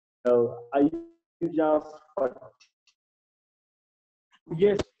 Are you just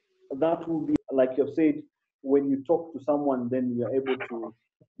yes, that will be like you've said, when you talk to someone, then you're able to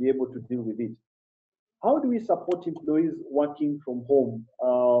deal with it. How do we support employees working from home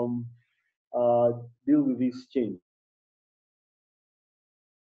deal with this change?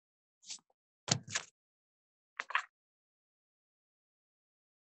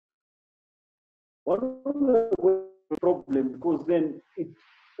 One of the problem, because then it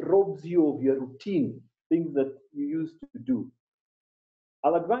robs you of your routine, things that you used to do.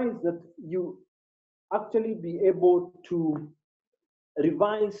 I'll advise that you actually be able to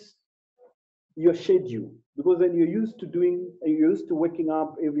revise your schedule, because then you're used to waking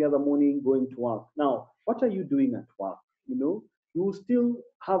up every other morning, going to work. Now, what are you doing at work? You will still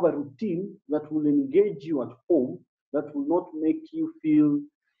have a routine that will engage you at home, that will not make you feel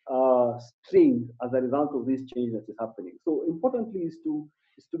strained as a result of this change that is happening. So importantly is to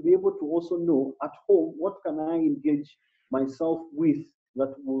be able to also know at home, what can I engage myself with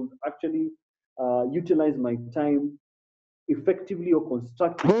that will actually utilize my time effectively or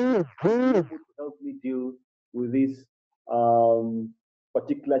constructively to be able to help me deal with this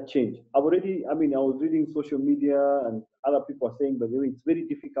particular change. I was reading social media, and other people are saying, by the way, it's very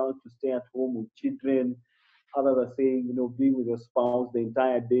difficult to stay at home with children. Others are saying, being with your spouse the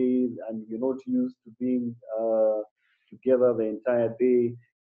entire day, and you're not used to being together the entire day.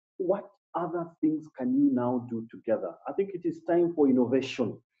 What other things can you now do together? I think it is time for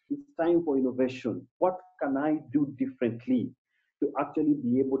innovation. It's time for innovation. What can I do differently to actually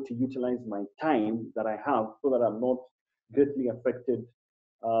be able to utilize my time that I have, so that I'm not greatly affected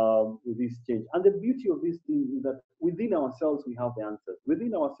with this change? And the beauty of this thing is that within ourselves, we have the answers.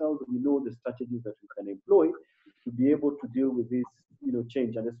 Within ourselves, we know the strategies that we can employ to be able to deal with this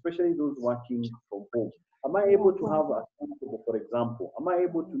change, and especially those working from home. Am I able to have a timetable, for example? Am I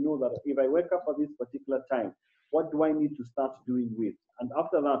able to know that if I wake up at this particular time, what do I need to start doing with? And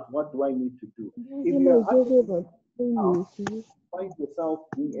after that, what do I need to do? If you are actually find yourself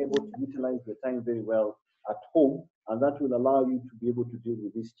being able to utilize your time very well at home, and that will allow you to be able to deal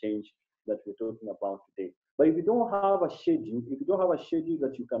with this change that we're talking about today. But if you don't have a schedule,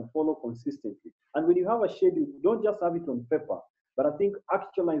 that you can follow consistently, and when you have a schedule, don't just have it on paper, but I think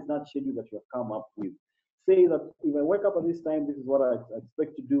actualize that schedule that you have come up with. Say that if I wake up at this time, this is what I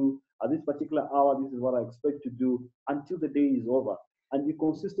expect to do. At this particular hour, this is what I expect to do until the day is over. And you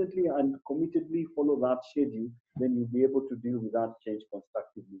consistently and committedly follow that schedule, then you'll be able to deal with that change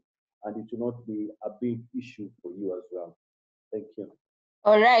constructively. And it will not be a big issue for you as well. Thank you.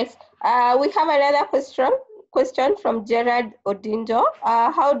 All right. We have another question from Gerard Odindo.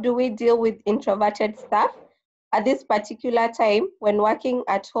 How do we deal with introverted staff at this particular time when working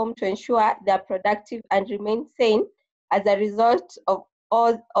at home to ensure they're productive and remain sane as a result of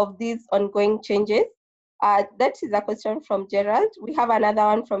all of these ongoing changes? That is a question from Gerald. We have another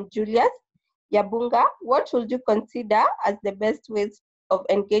one from Julius Yabunga. What would you consider as the best ways of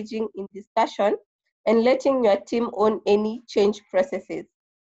engaging in discussion and letting your team own any change processes?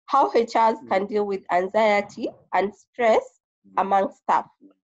 How HRs can deal with anxiety and stress among staff?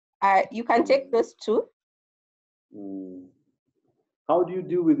 You can take those two. How do you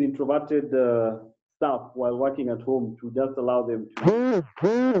deal with introverted staff while working at home to just allow them to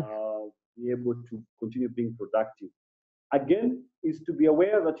be able to continue being productive? Again, is to be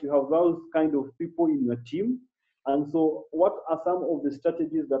aware that you have those kind of people in your team. And so what are some of the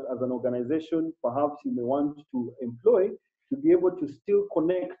strategies that as an organization, perhaps you may want to employ to be able to still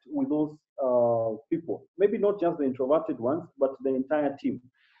connect with those people. Maybe not just the introverted ones, but the entire team.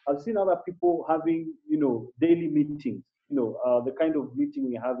 I've seen other people having, daily meetings, the kind of meeting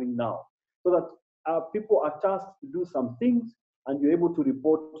we're having now, so that people are tasked to do some things, and you're able to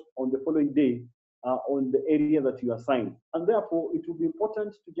report on the following day on the area that you assigned. And therefore, it will be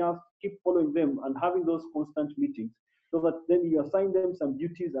important to just keep following them and having those constant meetings, so that then you assign them some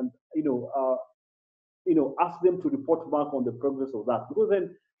duties and ask them to report back on the progress of that. Because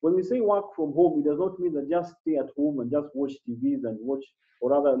then, when we say work from home, it does not mean that just stay at home and just watch TVs and watch,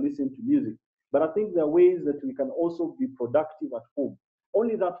 or rather listen to music. But I think there are ways that we can also be productive at home.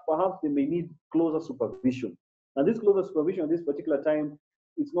 Only that perhaps they may need closer supervision. And this closer supervision at this particular time,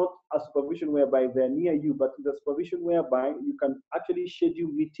 it's not a supervision whereby they're near you, but it's a supervision whereby you can actually schedule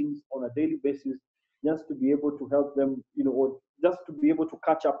meetings on a daily basis, just to be able to help them, or just to be able to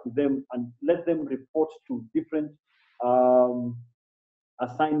catch up with them and let them report to different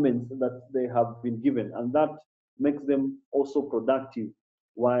assignments that they have been given. And that makes them also productive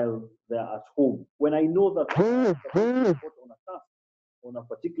while they're at home. When I know that I'm supposed to report on a task on a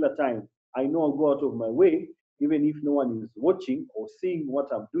particular time, I know I'll go out of my way, even if no one is watching or seeing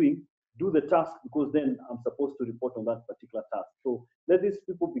what I'm doing, do the task, because then I'm supposed to report on that particular task. So let these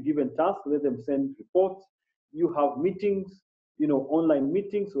people be given tasks, let them send reports. You have meetings, online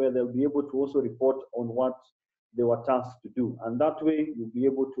meetings, where they'll be able to also report on what they were tasked to do. And that way, you'll be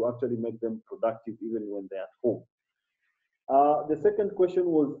able to actually make them productive even when they're at home. The second question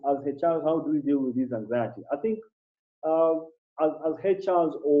was, as HR, how do we deal with this anxiety? I think as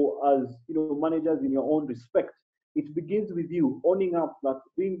HRs, or as managers in your own respect, it begins with you owning up that,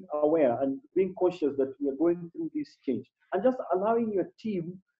 being aware and being conscious that we are going through this change, and just allowing your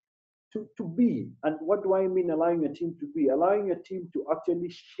team to be. And what do I mean allowing your team to be? Allowing your team to actually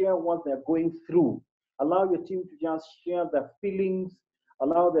share what they're going through. Allow your team to just share their feelings.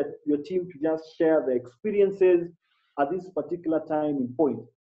 Allow your team to just share their experiences at this particular time and point.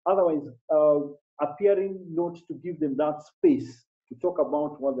 Otherwise, appearing not to give them that space to talk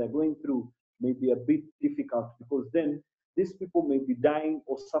about what they're going through may be a bit difficult, because then these people may be dying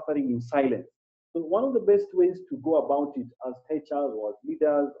or suffering in silence. So one of the best ways to go about it as HRs or as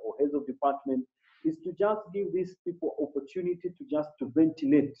leaders or heads of department is to just give these people opportunity to just to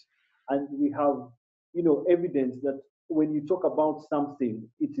ventilate. And we have, evidence that when you talk about something,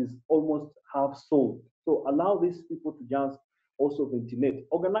 it is almost half solved. So allow these people to just also ventilate.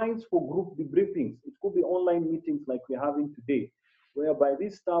 Organize for group debriefings. It could be online meetings like we're having today, whereby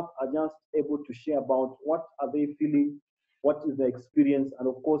these staff are just able to share about what are they feeling, what is their experience, and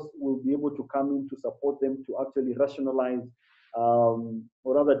of course, we'll be able to come in to support them to actually rationalize, or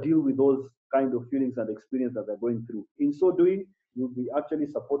rather deal with those kind of feelings and experience that they're going through. In so doing, you'll be actually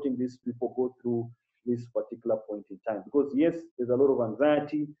supporting these people go through this particular point in time. Because yes, there's a lot of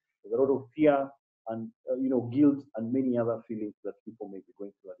anxiety, there's a lot of fear, and guilt, and many other feelings that people may be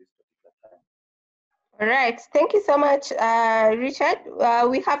going through at this particular time. All right, thank you so much, Richard.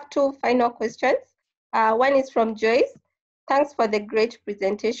 We have two final questions. One is from Joyce. Thanks for the great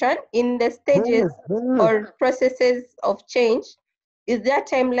presentation. In the stages or processes of change, is there a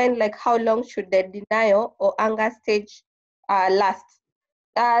timeline, like how long should the denial or anger stage last?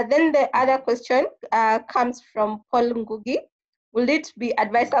 Then the other question comes from Paul Ngugi. Will it be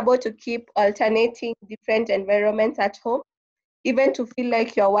advisable to keep alternating different environments at home, even to feel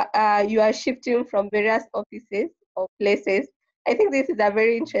like you are shifting from various offices or places? I think this is a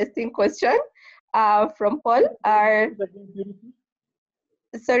very interesting question from Paul.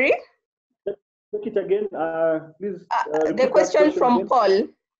 Sorry? Take it again, please. The question from again. Paul.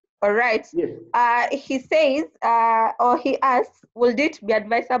 All right. Yes. He says, or he asks, would it be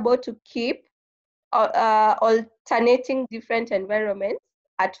advisable to keep alternating different environments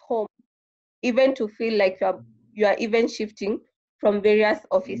at home, even to feel like you are even shifting from various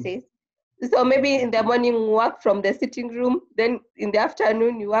offices? So maybe in the morning you work from the sitting room, then in the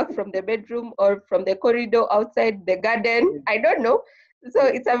afternoon you work from the bedroom or from the corridor outside the garden. I don't know. So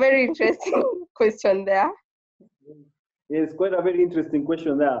it's a very interesting question there. It's quite a very interesting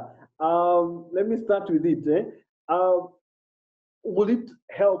question there. Let me start with it. Will it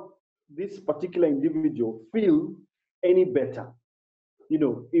help this particular individual feel any better?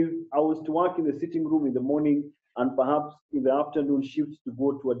 If I was to work in the sitting room in the morning and perhaps in the afternoon shift to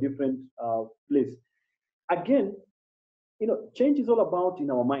go to a different place. Again, change is all about in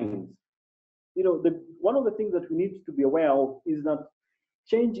our minds. One of the things that we need to be aware of is that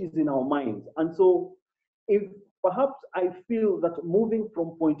change is in our minds. And so if perhaps I feel that moving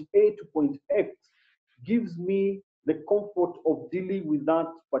from point A to point X gives me the comfort of dealing with that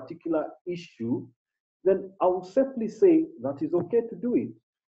particular issue, then I will safely say that it's okay to do it.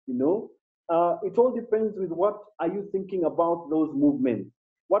 You know, it all depends with what are you thinking about those movements.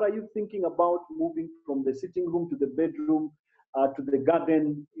 What are you thinking about moving from the sitting room to the bedroom, to the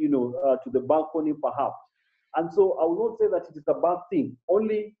garden, to the balcony perhaps. And so I will not say that it is a bad thing,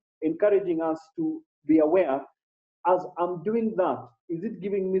 only encouraging us to be aware as I'm doing that, is it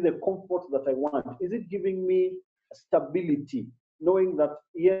giving me the comfort that I want? Is it giving me stability, knowing that,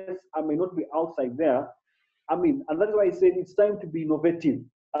 yes, I may not be outside there. I mean, and that's why I said it's time to be innovative.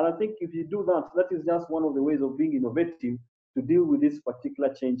 And I think if you do that, that is just one of the ways of being innovative to deal with this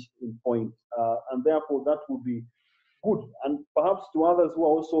particular change in point. And therefore, that would be good. And perhaps to others who are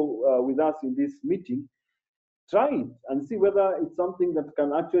also with us in this meeting, try it and see whether it's something that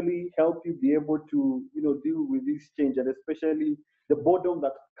can actually help you be able to, deal with this change, and especially the boredom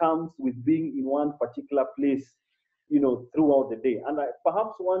that comes with being in one particular place, throughout the day. And I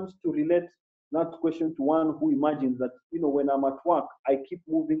perhaps want to relate that question to one who imagines that, when I'm at work, I keep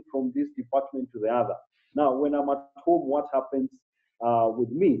moving from this department to the other. Now, when I'm at home, what happens with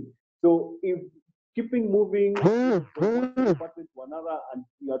me? So if keeping moving from one department to another, and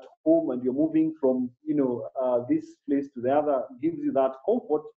you're at home and you're moving from this place to the other, gives you that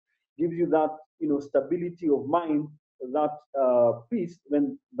comfort, gives you that stability of mind, that peace,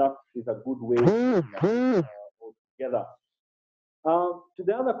 then that is a good way altogether. To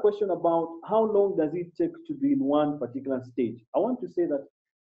the other question about how long does it take to be in one particular stage, I want to say that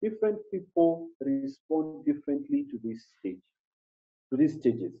different people respond differently to this stage, to these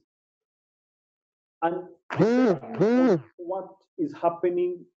stages. And what is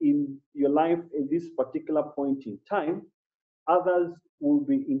happening in your life in this particular point in time, others will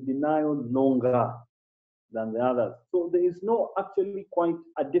be in denial longer than the others. So there is no actually quite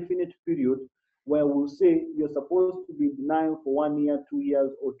a definite period where we'll say you're supposed to be in denial for 1 year, 2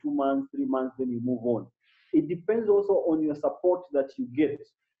 years, or 2 months, 3 months, then you move on. It depends also on your support that you get.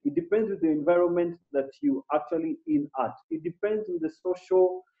 It depends with the environment that you actually in at. It depends with the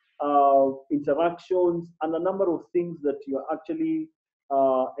social interactions and a number of things that you're actually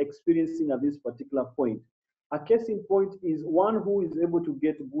experiencing at this particular point. A case in point is one who is able to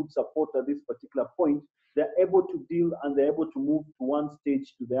get good support at this particular point. They're able to deal and they're able to move to one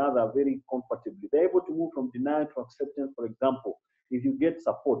stage to the other very comfortably. They're able to move from denial to acceptance, for example, if you get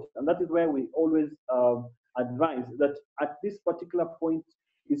support. And that is where we always advise that at this particular point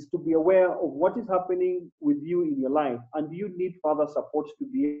is to be aware of what is happening with you in your life, and you need further support to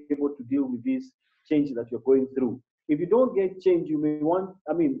be able to deal with this change that you're going through. If you don't get change, you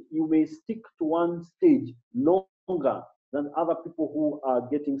may stick to one stage longer than other people who are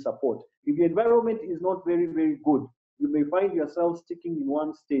getting support. If your environment is not very, very good, you may find yourself sticking in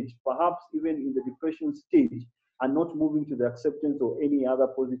one stage, perhaps even in the depression stage, and not moving to the acceptance or any other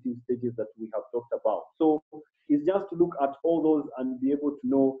positive stages that we have talked about. So it's just to look at all those and be able to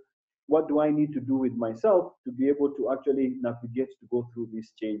know, what do I need to do with myself to be able to actually navigate to go through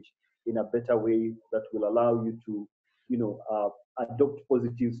this change in a better way that will allow you to, adopt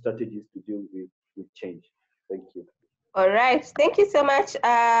positive strategies to deal with change. Thank you. All right, thank you so much,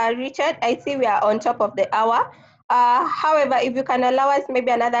 Richard. I see we are on top of the hour. However, if you can allow us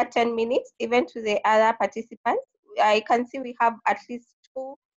maybe another 10 minutes, even to the other participants, I can see we have at least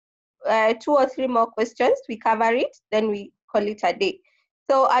two or three more questions. We cover it, then we call it a day.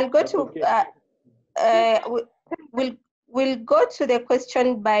 So I'll go to, we'll go to the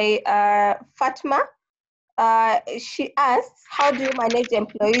question by Fatma. She asks, how do you manage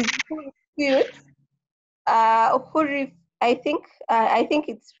employees who refuse, I think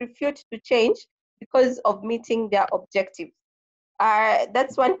it's refused to change because of meeting their objectives?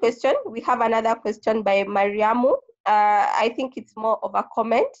 That's one question. We have another question by Mariamu. I think it's more of a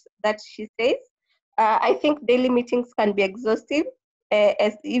comment that she says, I think daily meetings can be exhaustive,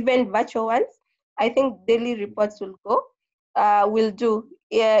 as even virtual ones. I think daily reports will do.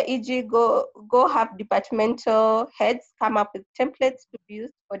 E.g., go have departmental heads come up with templates to be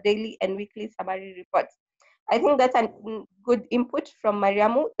used for daily and weekly summary reports. I think that's a good input from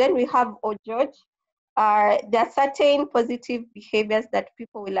Mariamu. Then we have George. There are certain positive behaviors that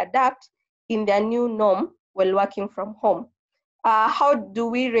people will adapt in their new norm while working from home. How do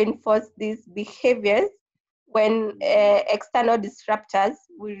we reinforce these behaviors when external disruptors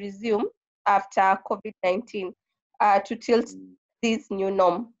will resume after COVID-19 to tilt this new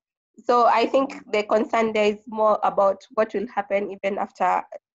norm? So I think the concern there is more about what will happen even after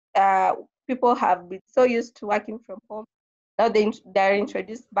people have been so used to working from home. Now they're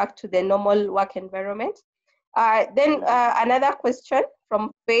introduced back to the normal work environment. Then another question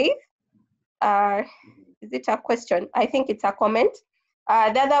from Faith. Is it a question? I think it's a comment.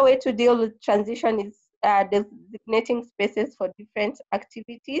 The other way to deal with transition is designating spaces for different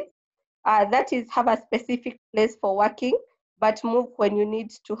activities. That is, have a specific place for working, but move when you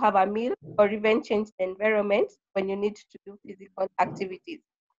need to have a meal, or even change the environment when you need to do physical activities.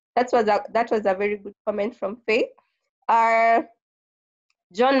 That was a very good comment from Faith.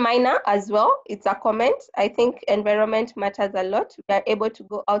 John Minor as well, it's a comment. I think environment matters a lot. We are able to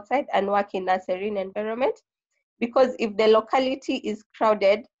go outside and work in a serene environment, because if the locality is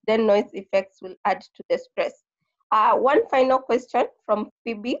crowded, then noise effects will add to the stress. One final question from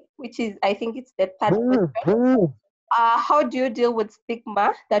Phoebe, which is, I think it's the third question. How do you deal with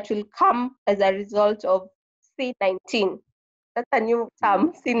stigma that will come as a result of C19? That's a new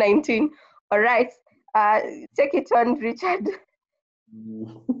term, C19. All right, take it on, Richard.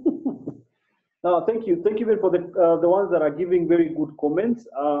 No, thank you. Thank you very for the ones that are giving very good comments.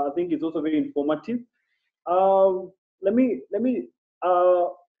 I think it's also very informative. Let me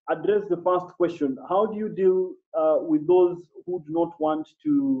address the first question. How do you deal with those who do not want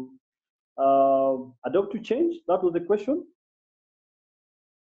to adopt to change? That was the question.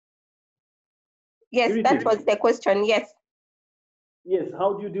 Yes, that was the question. Yes. Yes.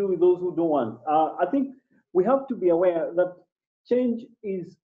 How do you deal with those who don't want? I think we have to be aware that change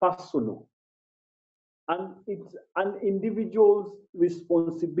is personal, and it's an individual's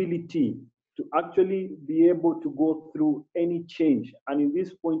responsibility to actually be able to go through any change. And in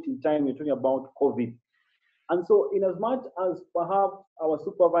this point in time, we're talking about COVID. And so, in as much as perhaps our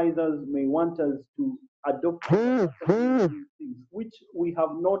supervisors may want us to adopt things, which we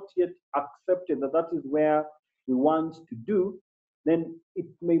have not yet accepted that is where we want to do, then it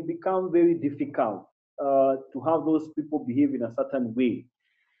may become very difficult to have those people behave in a certain way.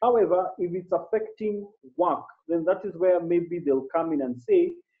 However, if it's affecting work, then that is where maybe they'll come in and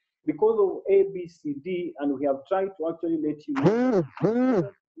say, because of A, B, C, D, and we have tried to actually let you know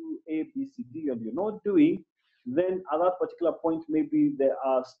do A, B, C, D, and you're not doing, then at that particular point, maybe there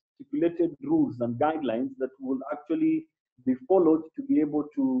are stipulated rules and guidelines that will actually be followed to be able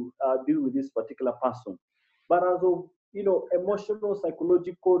to deal with this particular person. But as of emotional,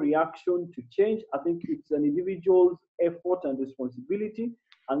 psychological reaction to change, I think it's an individual's effort and responsibility.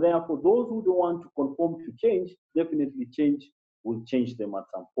 And therefore, those who don't want to conform to change, definitely change will change them at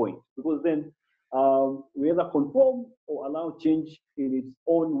some point. Because then we either conform or allow change in its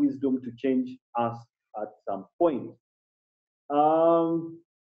own wisdom to change us at some point.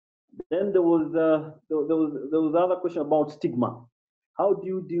 Then there was another question about stigma. How do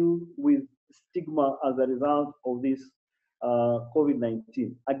you deal with stigma as a result of this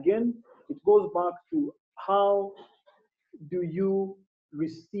COVID-19? Again, it goes back to how do you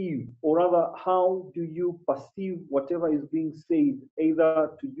receive, or rather, how do you perceive whatever is being said, either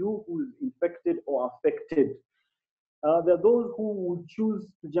to you who is infected or affected? There are those who would choose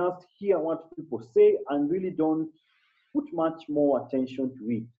to just hear what people say and really don't put much more attention to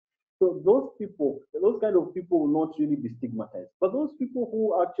it. So those kind of people will not really be stigmatized. But those people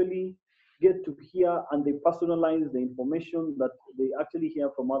who actually get to hear and they personalize the information that they actually hear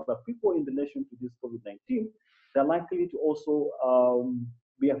from other people in relation to this COVID-19, they're likely to also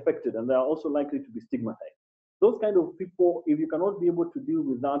be affected, and they're also likely to be stigmatized. Those kind of people, if you cannot be able to deal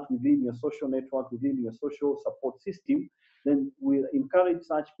with that within your social network, within your social support system, then we encourage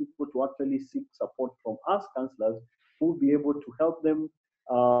such people to actually seek support from us counselors, who will be able to help them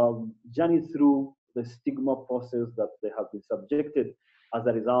journey through the stigma process that they have been subjected as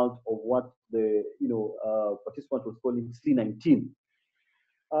a result of what the participant was calling C19.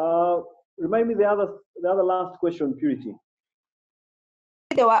 Remind me the other last question, Purity.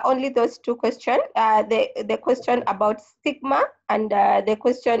 There were only those two questions. The question about stigma and the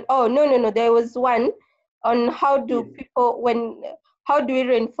question. Oh no, there was one on how do people how do we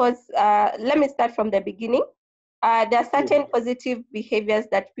reinforce? Let me start from the beginning. There are certain positive behaviors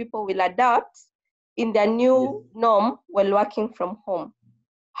that people will adopt in their new norm while working from home.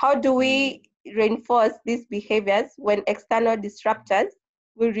 How do we reinforce these behaviors when external disruptors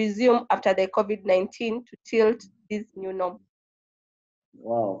will resume after the COVID-19 to tilt this new norm?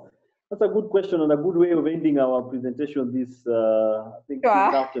 Wow, that's a good question and a good way of ending our presentation this this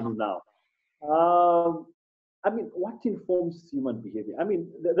afternoon now. I mean, what informs human behavior? I mean,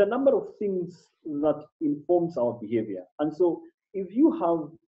 the number of things that informs our behavior. And so if you have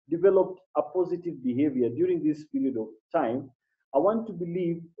developed a positive behavior during this period of time, I want to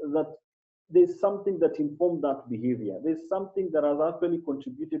believe that there's something that informed that behavior. There's something that has actually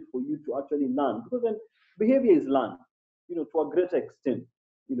contributed for you to actually learn, because then behavior is learned, to a greater extent,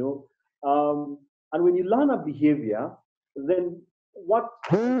 and when you learn a behavior, then what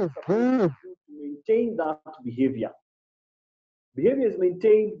are you supposed to do to maintain that behavior? Behavior is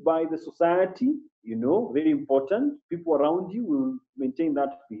maintained by the society, very important. People around you will maintain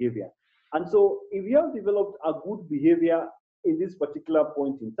that behavior. And so if you have developed a good behavior in this particular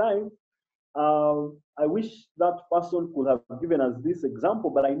point in time, I wish that person could have given us this example,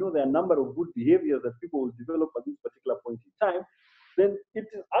 but I know there are a number of good behaviors that people will develop at this particular point in time. Then it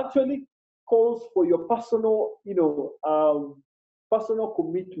actually calls for your personal, personal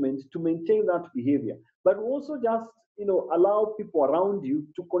commitment to maintain that behavior, but also just, allow people around you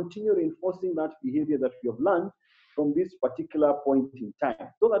to continue reinforcing that behavior that you have learned from this particular point in time,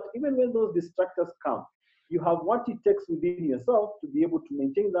 so that even when those distractors come, you have what it takes within yourself to be able to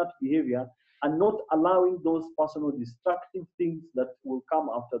maintain that behavior and not allowing those personal destructive things that will come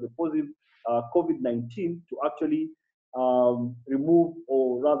after the positive COVID-19 to actually remove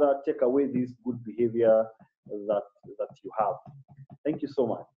or rather take away this good behavior that you have. Thank you so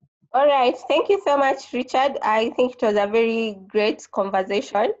much. All right. Thank you so much, Richard. I think it was a very great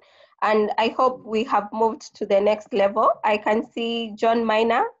conversation, and I hope we have moved to the next level. I can see John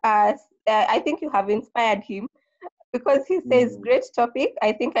Minor. I think you have inspired him because he says, great topic.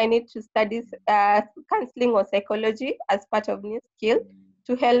 I think I need to study counseling or psychology as part of new skill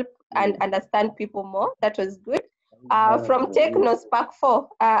to help and understand people more. That was good. From Techno Spark 4,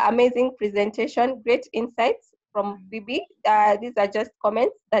 amazing presentation, great insights from Bibi. These are just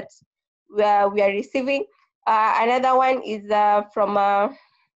comments that we are receiving. Another one is from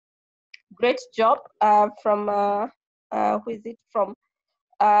great job from, who is it from?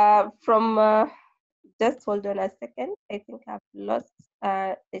 Just hold on a second. I think I've lost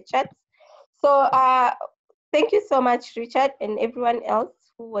the chat. So thank you so much, Richard, and everyone else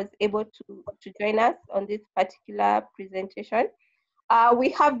who was able to join us on this particular presentation. We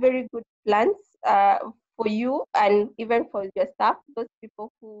have very good plans for you and even for your staff, those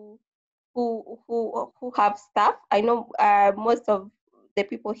people who have staff. I know most of the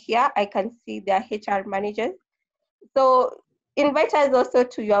people here, I can see their HR managers. So invite us also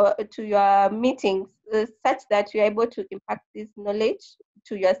to your meetings such that you're able to impact this knowledge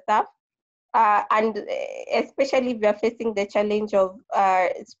to your staff. And especially if you're facing the challenge of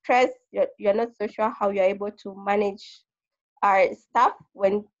stress, you're not so sure how you're able to manage our staff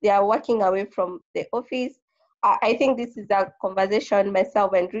when they are working away from the office. I think this is a conversation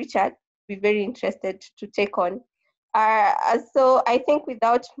myself and Richard be very interested to take on. So I think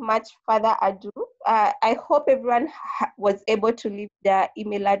without much further ado, I hope everyone was able to leave their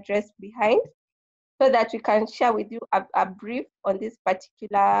email address behind so that we can share with you a brief on this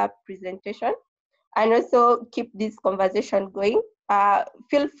particular presentation and also keep this conversation going.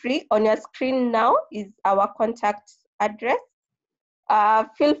 Feel free, on your screen now is our contact address.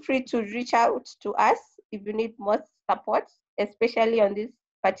 Feel free to reach out to us if you need more support, especially on this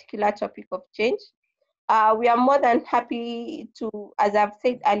particular topic of change. We are more than happy to, as I've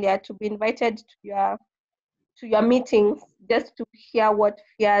said earlier, to be invited to your meetings just to hear what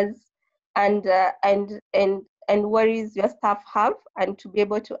fears and worries your staff have, and to be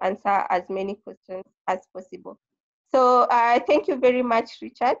able to answer as many questions as possible. So thank you very much,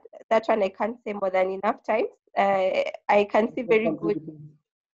 Richard. That one I can't say more than enough times. I can see very good.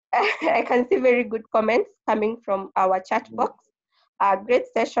 I can see very good comments coming from our chat box. Great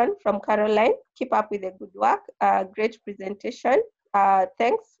session from Caroline. Keep up with the good work. Great presentation.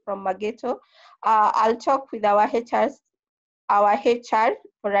 Thanks from Mageto. I'll talk with our HR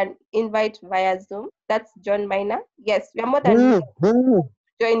for an invite via Zoom. That's John Minor. Yes, we are more than willing to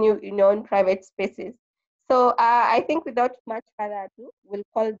join you in your own private spaces. So I think without much further ado, we'll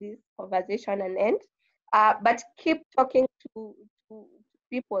call this conversation an end. But keep talking to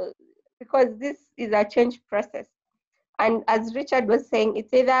people, because this is a change process. And as Richard was saying,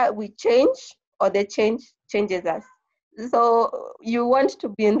 it's either we change or the change changes us. So you want to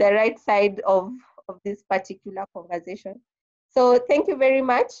be on the right side of this particular conversation. So thank you very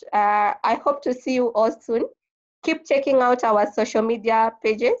much. I hope to see you all soon. Keep checking out our social media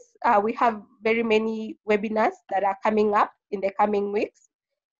pages. We have very many webinars that are coming up in the coming weeks,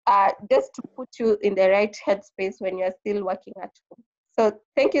 just to put you in the right headspace when you're still working at home. So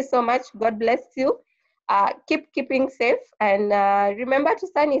thank you so much. God bless you. Keep keeping safe, and remember to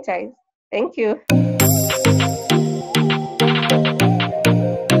sanitize. Thank you.